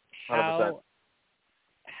 100%.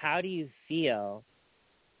 How do you feel?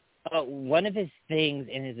 One of his things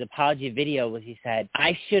in his apology video was he said,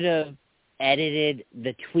 I should have edited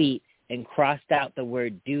the tweet and crossed out the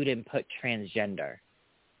word dude and put transgender.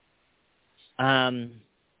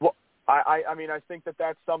 Well, I mean, I think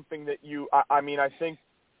that's something that I think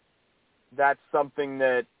that's something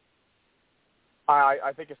that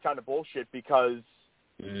I think is kind of bullshit because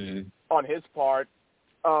on his part,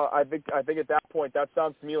 I think at that point that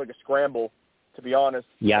sounds to me like a scramble, to be honest.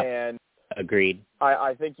 Yeah. And agreed.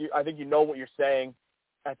 I think you know what you're saying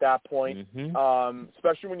at that point,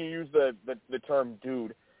 especially when you use the term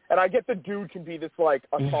dude. And I get the dude can be this, like,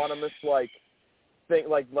 autonomous, like, thing,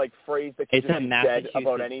 like phrase that can just be said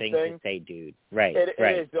about anything. Thing to say dude. Right. It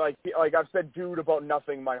is like I've said dude about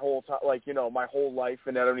nothing my whole time, like, you know, my whole life,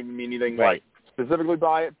 and I don't even mean anything like specifically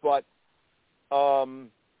by it, but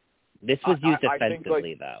this was used offensively, think,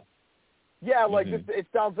 like, though. Yeah, like it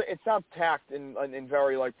sounds tact and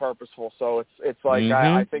very, like, purposeful. So it's like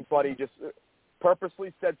I think Buddy just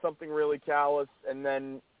purposely said something really callous, and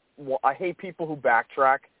then I hate people who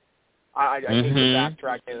backtrack. I hate the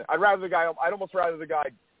backtracking. I'd almost rather the guy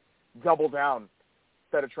double down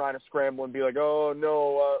instead of trying to scramble and be like, oh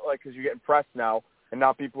no, like, because you're getting pressed now, and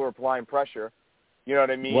now people are applying pressure. You know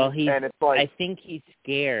what I mean? Well, and it's like, I think he's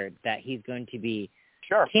scared that he's going to be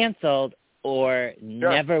canceled or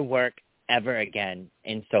never work ever again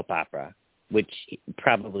in soap opera, which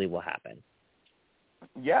probably will happen.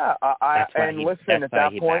 Yeah, and listen, at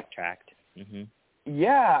that point, backtracked.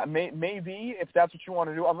 Yeah, maybe if that's what you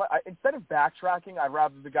want to do. Instead of backtracking, I'd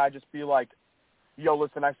rather the guy just be like, "Yo,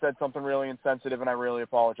 listen, I said something really insensitive, and I really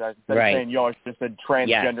apologize." Instead of saying, "Yo, I just said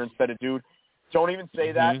transgender instead of dude." Don't even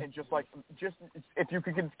say that, and just if you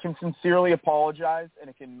can sincerely apologize, and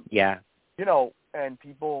it can, you know, and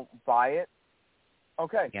people buy it.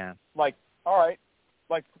 Okay. Yeah. Like, all right,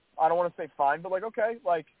 like, I don't want to say fine, but like, okay,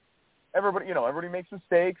 like, everybody makes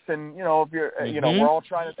mistakes, and, if you're, we're all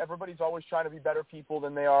everybody's always trying to be better people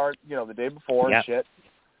than they are, the day before and shit.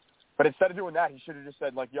 But instead of doing that, he should have just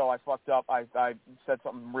said, like, yo, I fucked up. I said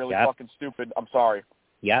something really fucking stupid. I'm sorry.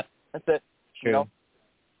 Yep. That's it. True.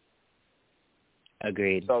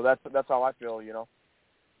 Agreed. So that's how I feel,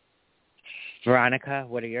 Veronica,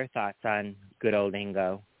 what are your thoughts on good old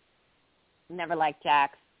Ingo? Never liked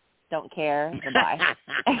Jax. Don't care. Goodbye.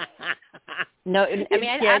 No, I mean,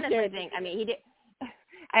 I honestly think. He did.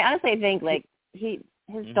 I honestly think like his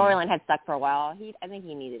storyline had stuck for a while. I think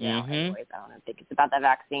he needed it out anyways. I don't think it's about that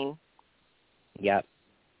vaccine. Yep.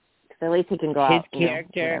 Because at least he can go his out. His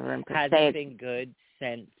character hasn't been good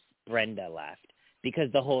since Brenda left,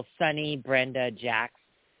 because the whole Sonny, Brenda, Jax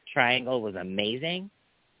triangle was amazing.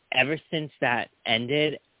 Ever since that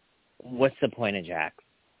ended, what's the point of Jax?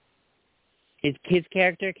 His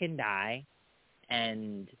character can die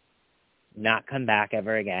and not come back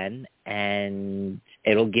ever again, and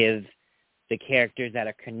it'll give the characters that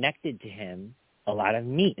are connected to him a lot of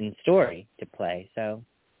meat and story to play. So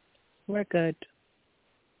we're good.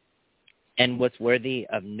 And what's worthy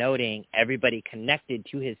of noting, everybody connected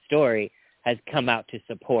to his story has come out to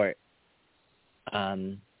support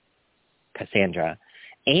Cassandra.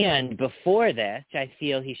 And before this, I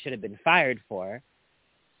feel he should have been fired for,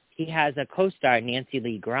 he has a co-star, Nancy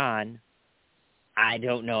Lee Grahn. I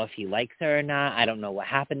don't know if he likes her or not. I don't know what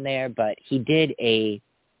happened there, but he did a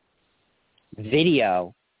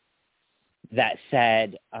video that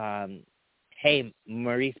said, hey,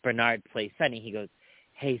 Maurice Bernard plays Sonny. He goes,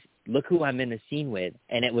 hey, look who I'm in the scene with.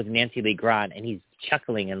 And it was Nancy Lee Grahn, and he's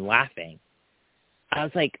chuckling and laughing. I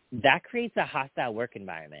was like, that creates a hostile work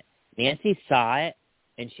environment. Nancy saw it,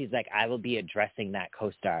 and she's like, I will be addressing that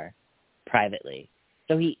co-star privately.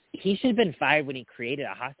 So he should have been fired when he created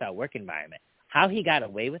a hostile work environment. How he got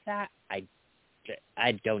away with that, I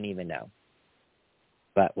don't even know.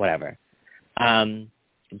 But whatever.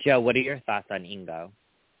 Joe, what are your thoughts on Ingo?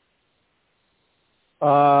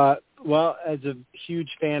 Well, as a huge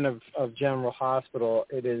fan of General Hospital,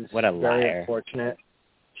 it is very unfortunate.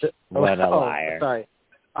 What a liar. Sorry.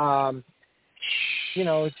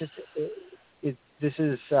 It's just this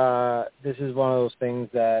is one of those things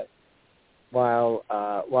that while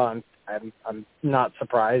I'm not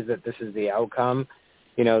surprised that this is the outcome,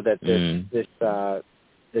 that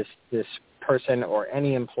this person or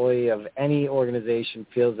any employee of any organization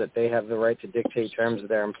feels that they have the right to dictate terms of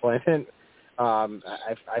their employment.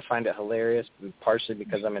 I find it hilarious, partially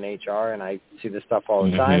because I'm in HR and I see this stuff all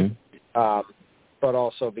the time, but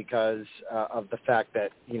also because of the fact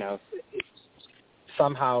that,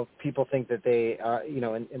 somehow people think that they,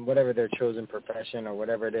 in whatever their chosen profession or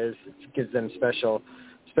whatever it is, it gives them special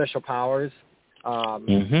powers. So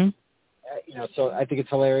I think it's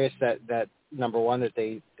hilarious that number one, that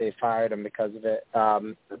they fired him because of it.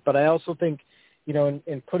 But I also think,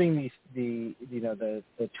 in putting the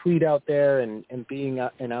tweet out there and being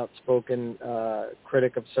an outspoken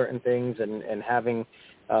critic of certain things and having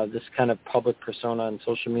this kind of public persona on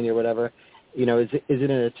social media or whatever, is it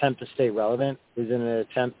an attempt to stay relevant? Is it an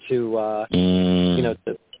attempt to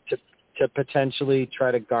to potentially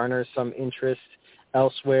try to garner some interest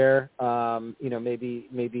elsewhere? Maybe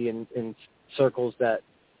in circles that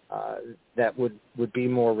would be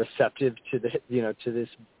more receptive to to this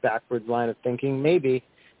backwards line of thinking, maybe.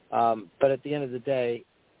 But at the end of the day,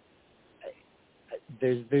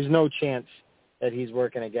 there's no chance that he's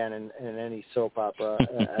working again in any soap opera.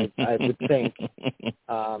 I would think.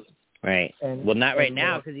 Right. Well, not right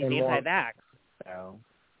now because he's anti-vax. So.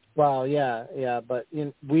 Well, yeah, but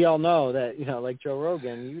we all know that like Joe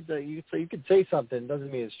Rogan, you could say something,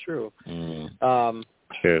 doesn't mean it's true.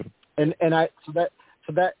 True. And so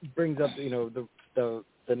that brings up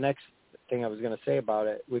the next thing I was going to say about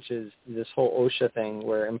it, which is this whole OSHA thing,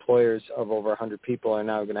 where employers of over 100 people are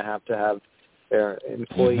now going to have their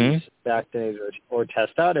employees vaccinated or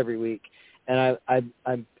test out every week. And I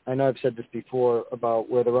know I've said this before about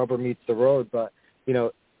where the rubber meets the road, but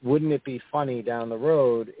wouldn't it be funny down the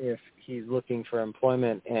road if he's looking for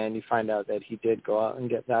employment and you find out that he did go out and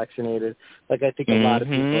get vaccinated? Like I think a lot of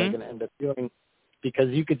people are going to end up doing, because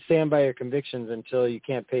you could stand by your convictions until you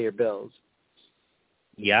can't pay your bills.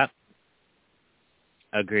 Yep.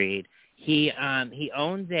 Agreed. He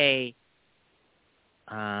owns a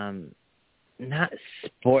not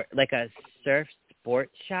sport, like a surf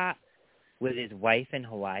sports shop with his wife in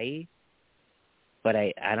Hawaii. But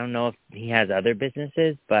I don't know if he has other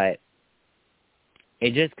businesses, but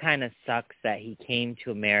it just kind of sucks that he came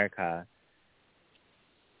to America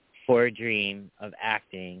for a dream of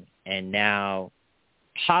acting, and now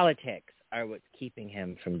politics are what's keeping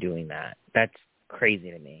him from doing that. That's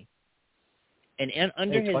crazy to me. And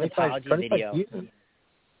under his apology video,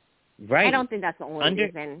 right? I don't think that's the only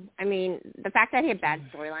reason. I mean, the fact that he had bad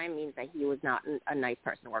storyline means that he was not a nice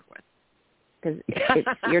person to work with. Because if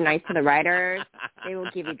you're nice to the writers, they will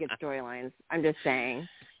give you good storylines. I'm just saying.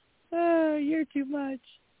 Oh, you're too much.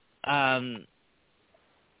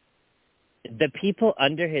 The people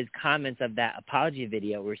under his comments of that apology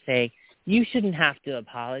video were saying, you shouldn't have to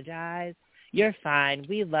apologize. You're fine.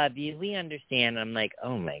 We love you. We understand. I'm like,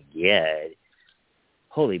 oh, my God.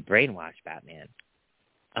 Holy brainwash, Batman.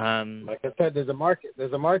 Like I said, there's a market.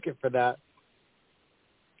 There's a market for that.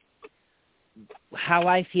 How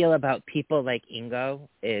I feel about people like Ingo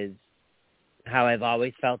is how I've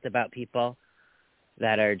always felt about people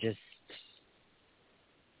that are just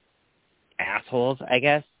assholes, I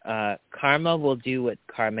guess. Karma will do what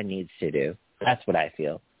karma needs to do. That's what I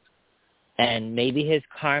feel. And maybe his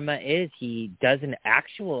karma is he does an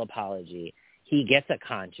actual apology. He gets a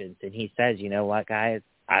conscience and he says, you know what, guys,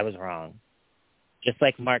 I was wrong. Just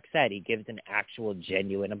like Mark said, he gives an actual,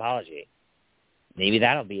 genuine apology. Maybe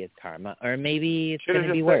that'll be his karma, or maybe it's going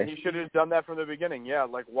to be worse. He should have done that from the beginning. Yeah,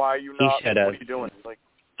 like why are you not? He should have. What are you doing? Like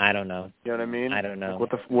I don't know. You know what I mean? I don't know.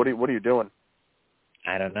 Like, what are you doing?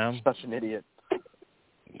 I don't know. Such an idiot.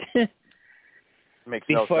 Makes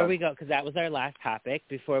Before no sense. we go, because that was our last topic.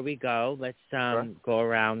 Before we go, let's go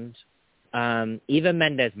around Eva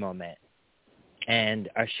Mendes moment and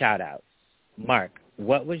our shout-outs. Mark,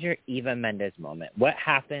 what was your Eva Mendes moment? What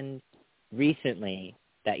happened recently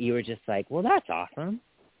that you were just like, well, that's awesome?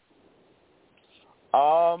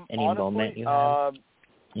 Any honestly, moment you have?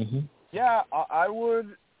 Yeah, I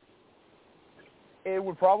would. It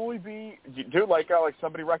would probably be, dude, like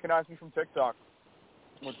somebody recognized me from TikTok.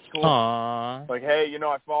 Which is cool. Aww. Like, hey,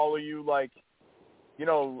 I follow you. Like, I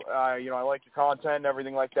like your content and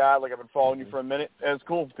everything like that. Like, I've been following you for a minute, and it's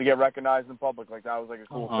cool to get recognized in public. Like, that was like a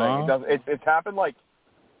cool thing. It's happened like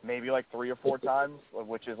maybe like 3 or 4 times,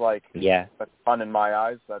 which is like that's fun in my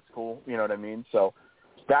eyes. That's cool. You know what I mean? So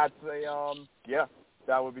that's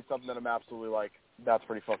that would be something that I'm absolutely like. That's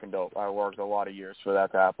pretty fucking dope. I worked a lot of years for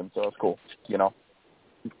that to happen, so it's cool.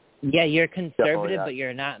 Yeah, you're conservative, but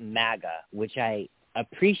you're not MAGA, which I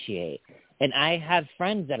appreciate. And I have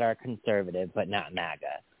friends that are conservative but not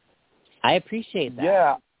MAGA. I appreciate that.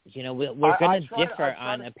 Yeah. We're going to differ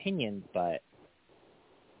on opinions, but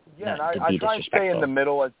yeah, not and to be I try and stay in the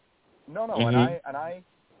middle as and I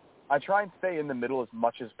try and stay in the middle as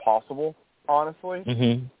much as possible, honestly.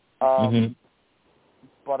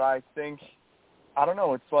 But I think I don't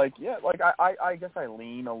know. It's like, I guess I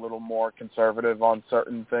lean a little more conservative on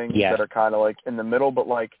certain things that are kind of like in the middle, but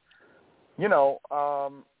like,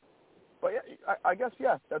 but yeah, I guess,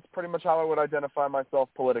 that's pretty much how I would identify myself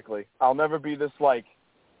politically. I'll never be this like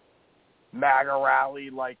MAGA rally,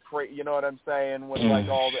 like, you know what I'm saying? With like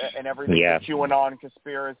all and everything, QAnon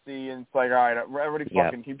conspiracy, and it's like, all right, everybody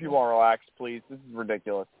fucking keep people relaxed, please. This is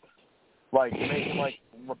ridiculous. Like making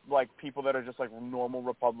like people that are just like normal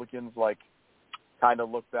Republicans, like, kind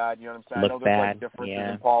of look bad, you know what I'm saying? I know there's like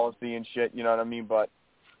differences in policy and shit, you know what I mean? But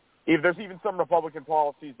if there's even some Republican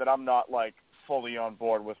policies that I'm not like fully on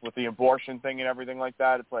board with the abortion thing and everything like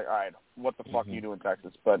that, it's like, all right, what the fuck are you doing,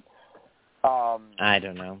 Texas? But I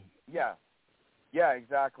don't know. Yeah,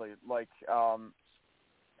 exactly. Like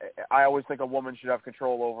I always think a woman should have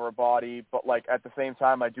control over her body, but like at the same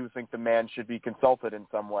time, I do think the man should be consulted in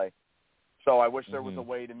some way. So I wish there was a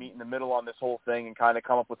way to meet in the middle on this whole thing and kind of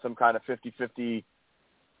come up with some kind of 50-50,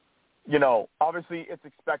 obviously it's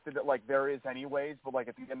expected that, like, there is anyways, but, like,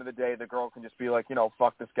 at the end of the day, the girl can just be like,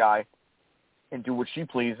 fuck this guy and do what she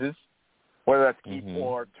pleases, whether that's keep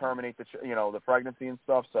or terminate the pregnancy and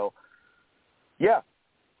stuff. So, yeah,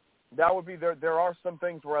 that would be there are some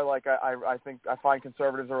things where I think I find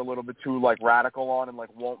conservatives are a little bit too like radical on and like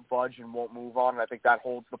won't budge and won't move on, and I think that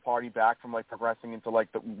holds the party back from like progressing into like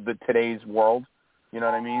the today's world. You know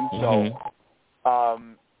what I mean?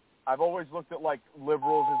 So I've always looked at like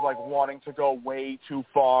liberals as like wanting to go way too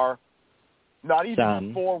far, not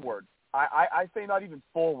even forward. I say not even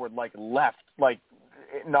forward, like left, like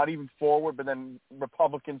not even forward, but then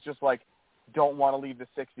Republicans just like don't want to leave the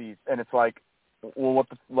 60s, and it's like, well, what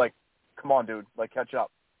the, like, come on, dude, like, catch up.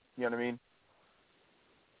 You know what I mean?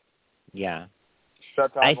 Yeah.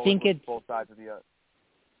 That's how I think it's both sides of the.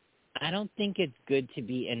 I don't think it's good to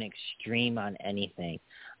be an extreme on anything.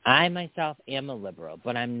 I myself am a liberal,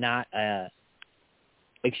 but I'm not a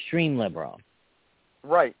extreme liberal.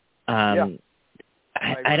 Right. I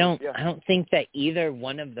don't think that either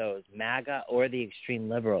one of those, MAGA or the extreme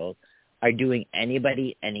liberals, are doing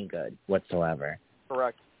anybody any good whatsoever.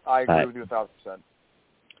 Correct. I agree with you 1,000%.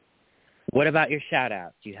 What about your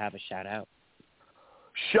shout-out? Do you have a shout-out?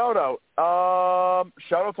 Shout out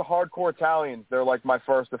to Hardcore Italians. They're like my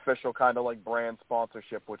first official kind of like brand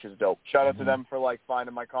sponsorship, which is dope. Shout out to them for like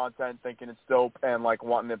finding my content, thinking it's dope, and like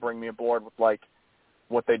wanting to bring me aboard with like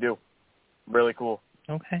what they do. Really cool.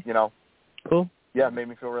 Okay. You know. Cool. Yeah, it made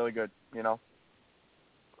me feel really good. You know.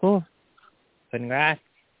 Cool. Congrats.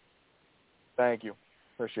 Thank you.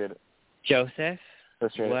 Appreciate it. Joseph,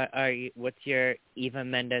 Appreciate it. What's your Eva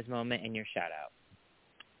Mendes moment and your shout-out?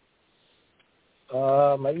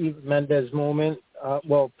 My Eva Mendes moment.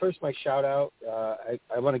 Well, first my shout out.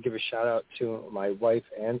 I want to give a shout out to my wife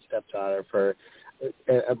and stepdaughter for.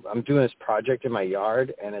 I'm doing this project in my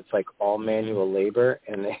yard, and it's like all manual labor,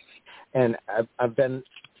 and I've been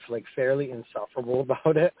like fairly insufferable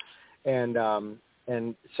about it, and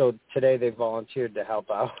so today they volunteered to help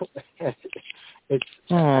out. It's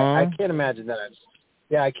I can't imagine that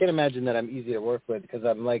I can't imagine that I'm easy to work with because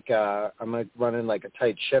I'm like running like a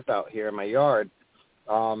tight ship out here in my yard.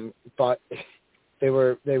 But they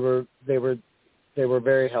were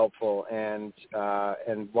very helpful and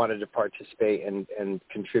wanted to participate and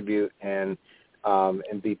contribute and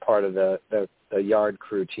be part of the yard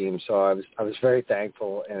crew team. So I was very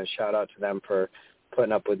thankful, and a shout out to them for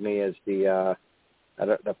putting up with me as the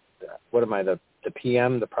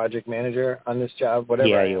PM, the project manager on this job, whatever.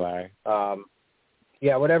 Yeah, you are.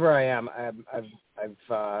 Yeah, whatever I am, I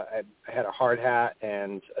had a hard hat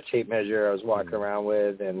and a tape measure I was walking around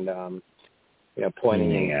with, and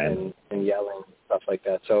pointing and yelling and stuff like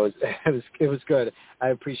that. So it was good. I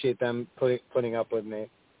appreciate them putting up with me.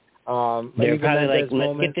 They're probably like,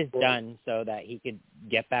 let's get this done so that he could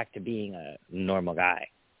get back to being a normal guy.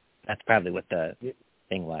 That's probably what the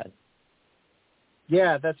thing was.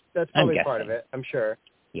 Yeah, that's probably part of it. I'm sure.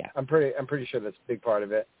 Yeah, I'm pretty sure that's a big part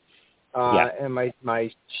of it. And my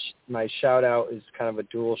shout out is kind of a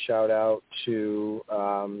dual shout out to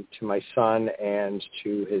my son and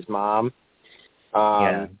to his mom.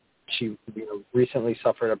 She recently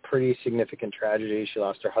suffered a pretty significant tragedy. She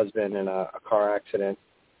lost her husband in a car accident,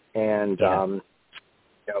 and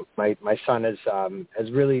my son has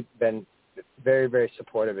really been very, very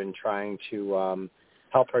supportive in trying to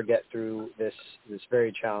help her get through this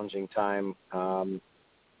very challenging time.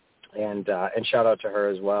 And shout out to her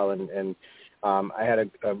as well. And I had a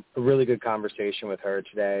really good conversation with her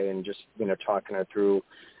today, and just talking her through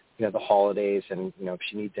the holidays, and if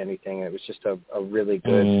she needs anything. It was just a really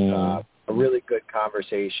good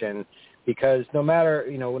conversation, because no matter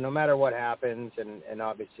what happens, and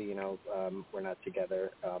obviously we're not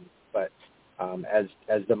together, but as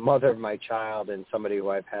the mother of my child and somebody who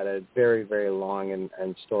I've had a very, very long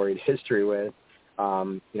and storied history with,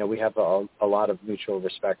 we have a lot of mutual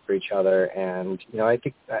respect for each other, and I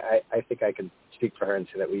think I can speak for her and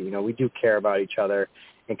say that we do care about each other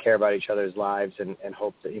and care about each other's lives, and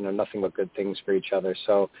hope that nothing but good things for each other.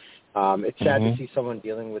 So it's sad to see someone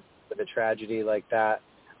dealing with a tragedy like that,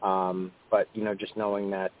 but just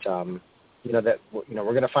knowing that that we're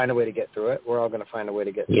going to find a way to get through it. We're all going to find a way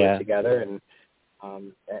to get through it together,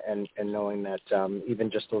 and knowing that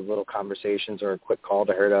even just those little conversations or a quick call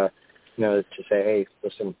to her to say, hey,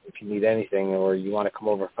 listen, if you need anything, or you want to come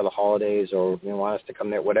over for the holidays, or want us to come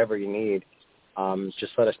there, whatever you need,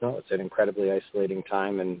 just let us know. It's an incredibly isolating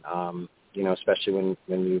time, and especially when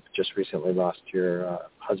you've just recently lost your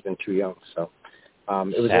husband too young. So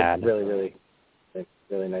it was sad. A really, really,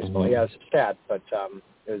 really nice moment. Yeah, it was sad, but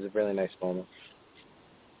it was a really nice moment.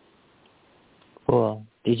 Cool.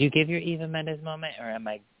 Did you give your Eva Mendes moment, or am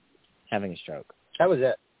I having a stroke? That was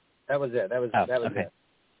it. That was it. Okay.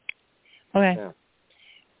 Okay. Yeah.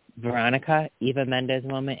 Veronica, Eva Mendes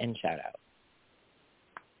moment and shout out.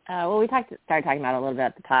 Well, we started talking about it a little bit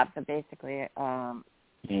at the top, but basically, my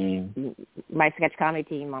sketch comedy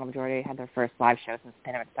team, Model Majority, had their first live show since the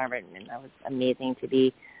pandemic started, and that was amazing to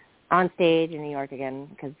be on stage in New York again,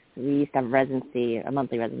 because we used to have a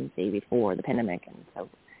monthly residency before the pandemic, and so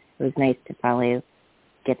it was nice to finally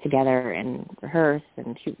get together and rehearse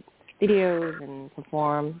and shoot videos and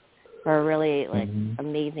perform for a really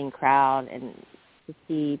amazing crowd, and to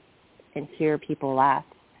see and hear people laugh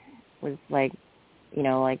was like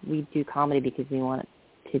we do comedy because we want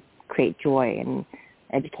to create joy and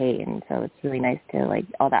educate, and so it's really nice to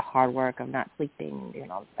all that hard work of not sleeping and doing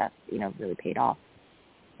all that really paid off.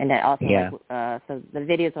 And that also so the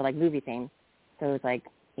videos are movie themed, so it's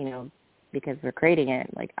because we're creating it,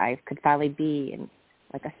 I could finally be in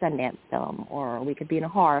a Sundance film, or we could be in a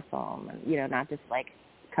horror film, and not just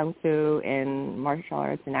kung fu and martial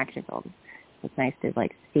arts and action films. It's nice to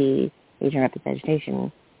see Asian representation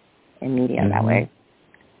in media that way.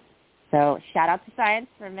 So shout out to Science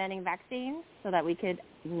for inventing vaccines so that we could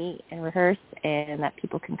meet and rehearse and that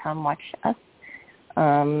people can come watch us.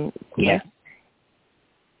 Yeah.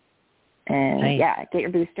 And, nice. yeah, get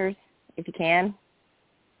your boosters if you can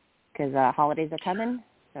because holidays are coming.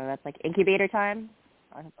 So that's like incubator time.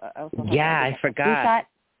 Yeah, I forgot.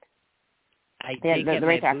 The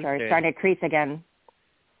race tracks are starting to crease again.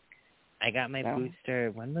 I got my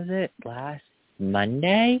booster. When was it? Last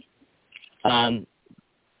Monday? I'm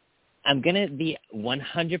going to be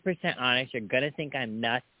 100% honest. You're going to think I'm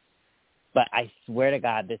nuts, but I swear to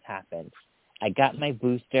God this happened. I got my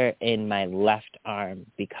booster in my left arm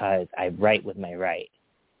because I write with my right.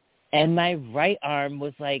 And my right arm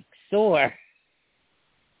was, like, sore.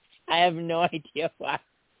 I have no idea why.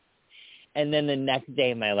 And then the next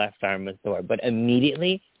day, my left arm was sore. But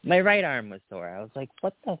immediately, my right arm was sore. I was like,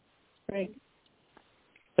 what the frig?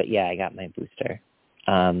 But, yeah, I got my booster.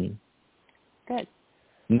 Good.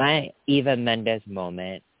 My Eva Mendes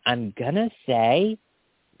moment, I'm going to say,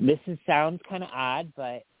 sounds kind of odd,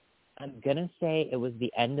 but I'm going to say it was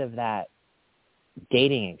the end of that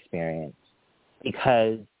dating experience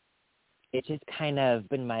because it just kind of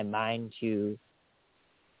opened my mind to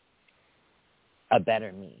a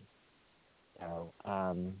better me. So,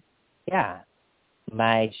 yeah,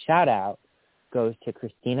 my shout out goes to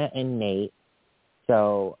Christina and Nate.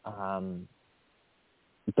 So,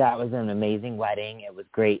 that was an amazing wedding. It was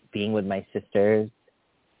great being with my sisters.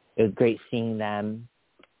 It was great seeing them.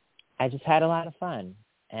 I just had a lot of fun.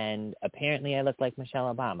 And apparently I look like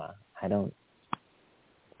Michelle Obama. I'm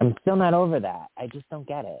still not over that. I just don't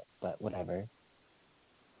get it, but whatever.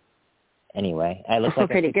 Anyway, I look like a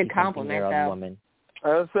pretty good compliment, year old though. woman. I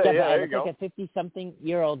was saying, I there you look go. like a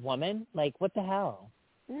 50-something-year-old woman. Like, what the hell?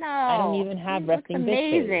 No. I don't even have resting bitch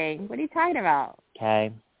face. Amazing. What are you talking about?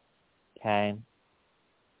 Okay.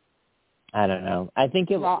 I don't know. I think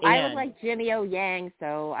it was... I look like Jimmy O. Yang,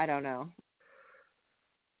 so I don't know.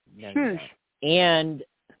 No. And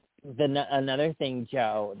another thing,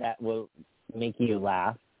 Joe, that will make you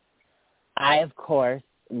laugh. I, of course,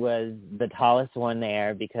 was the tallest one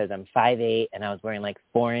there because I'm 5'8", and I was wearing, like,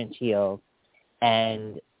 4-inch heels.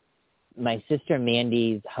 And my sister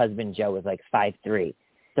Mandy's husband, Joe, was, like, 5'3".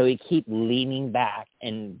 So he keep leaning back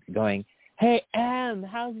and going, "Hey, Em,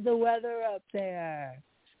 how's the weather up there?"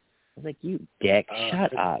 I was like, "You dick,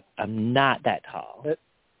 shut up. I'm not that tall."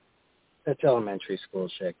 That's elementary school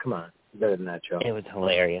shit. Come on. Better than that, Joe. It was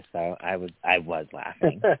hilarious, though. I was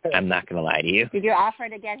laughing. I'm not going to lie to you. Did you offer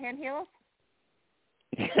to get him heels?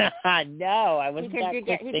 No, I wasn't that quick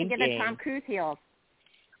thinking. He could get the Tom Cruise heels.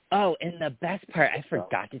 Oh, and the best part, I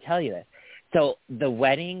forgot to tell you this. So the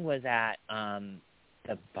wedding was at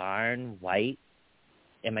the Barn White.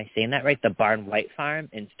 Am I saying that right? The Barn White Farm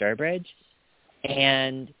in Sturbridge.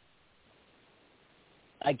 And,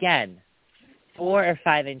 again, 4 or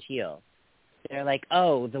 5-inch heels. They're like,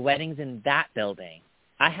 oh, the wedding's in that building.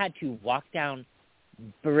 I had to walk down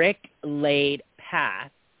brick-laid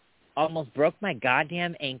path, almost broke my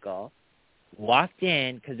goddamn ankle, walked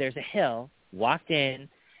in, because there's a hill, walked in,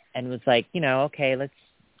 and was like, okay, let's,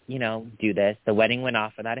 do this. The wedding went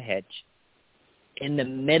off without a hitch. In the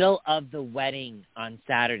middle of the wedding on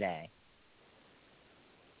Saturday,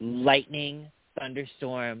 lightning,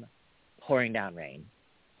 thunderstorm, pouring down rain.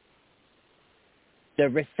 The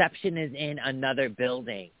reception is in another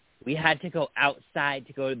building. We had to go outside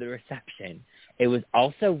to go to the reception. It was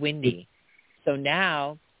also windy. So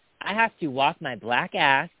now I have to walk my black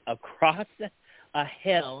ass across a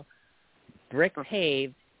hill, brick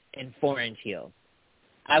paved, in 4-inch heels.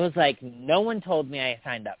 I was like, no one told me I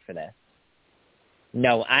signed up for this.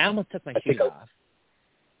 No, I almost took my shoes off.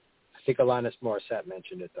 I think Alanis Morissette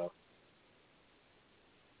mentioned it, though.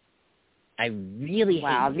 I really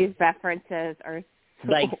hate these references are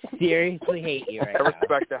so... Like, seriously hate you right I now.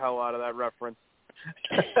 respect the hell out of that reference.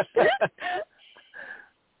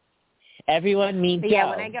 Everyone meets Yeah,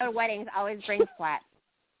 when I go to weddings, I always bring flats.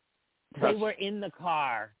 They were in the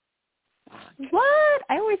car. What?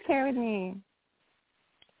 I always carry with me.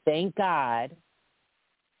 Thank God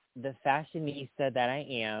the fashionista that I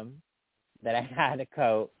am, that I had a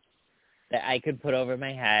coat that I could put over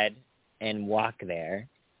my head and walk there.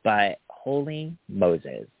 But holy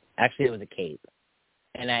Moses. Actually, it was a cape.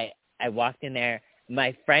 And I walked in there.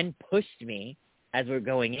 My friend pushed me as we were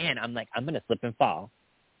going in. I'm like, I'm going to slip and fall.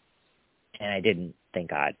 And I didn't, thank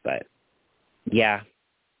God. But, yeah.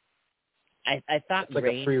 I thought it's like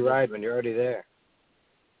a free ride when you're already there.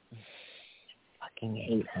 Fucking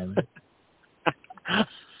hate him.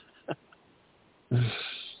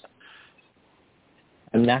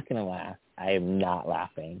 I'm not going to laugh. I am not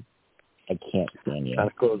laughing. I can't stand you. Trying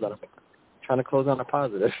to close on a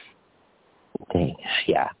positive.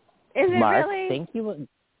 Yeah. Is it Mark, really? thank you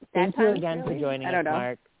again for joining us,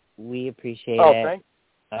 Mark. We appreciate it.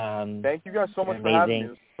 Thank you guys so much for having me. It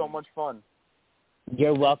was so much fun.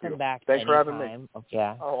 You're welcome back. Thanks for having me. Oh,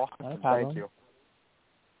 yeah. Oh, no problem. Thank you.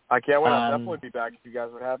 I can't wait. I'll definitely be back if you guys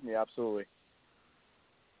would have me. Absolutely.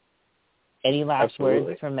 Any last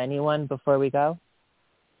words from anyone before we go?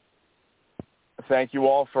 Thank you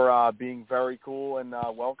all for being very cool and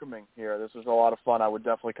welcoming here. This was a lot of fun. I would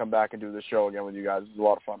definitely come back and do this show again with you guys. It was a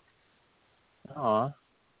lot of fun. Aw.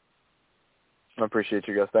 I appreciate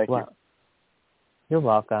you guys. Thank you. You're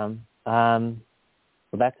welcome.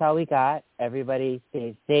 Well, that's all we got. Everybody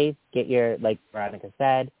stay safe. Get your, like Veronica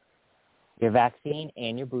said, your vaccine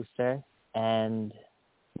and your booster. And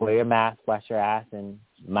wear your mask, wash your ass, and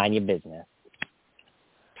mind your business.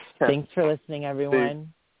 Thanks for listening,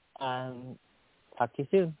 everyone. Talk to you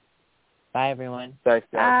soon. Bye, everyone. Thanks,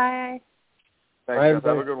 guys. Bye. Thanks, guys.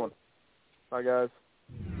 Have a good one. Bye, guys.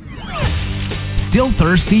 Still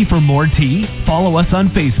thirsty for more tea? Follow us on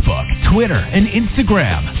Facebook, Twitter, and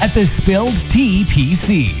Instagram at The Spilled Tea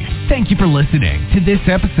PC. Thank you for listening to this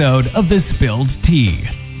episode of The Spilled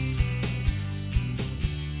Tea.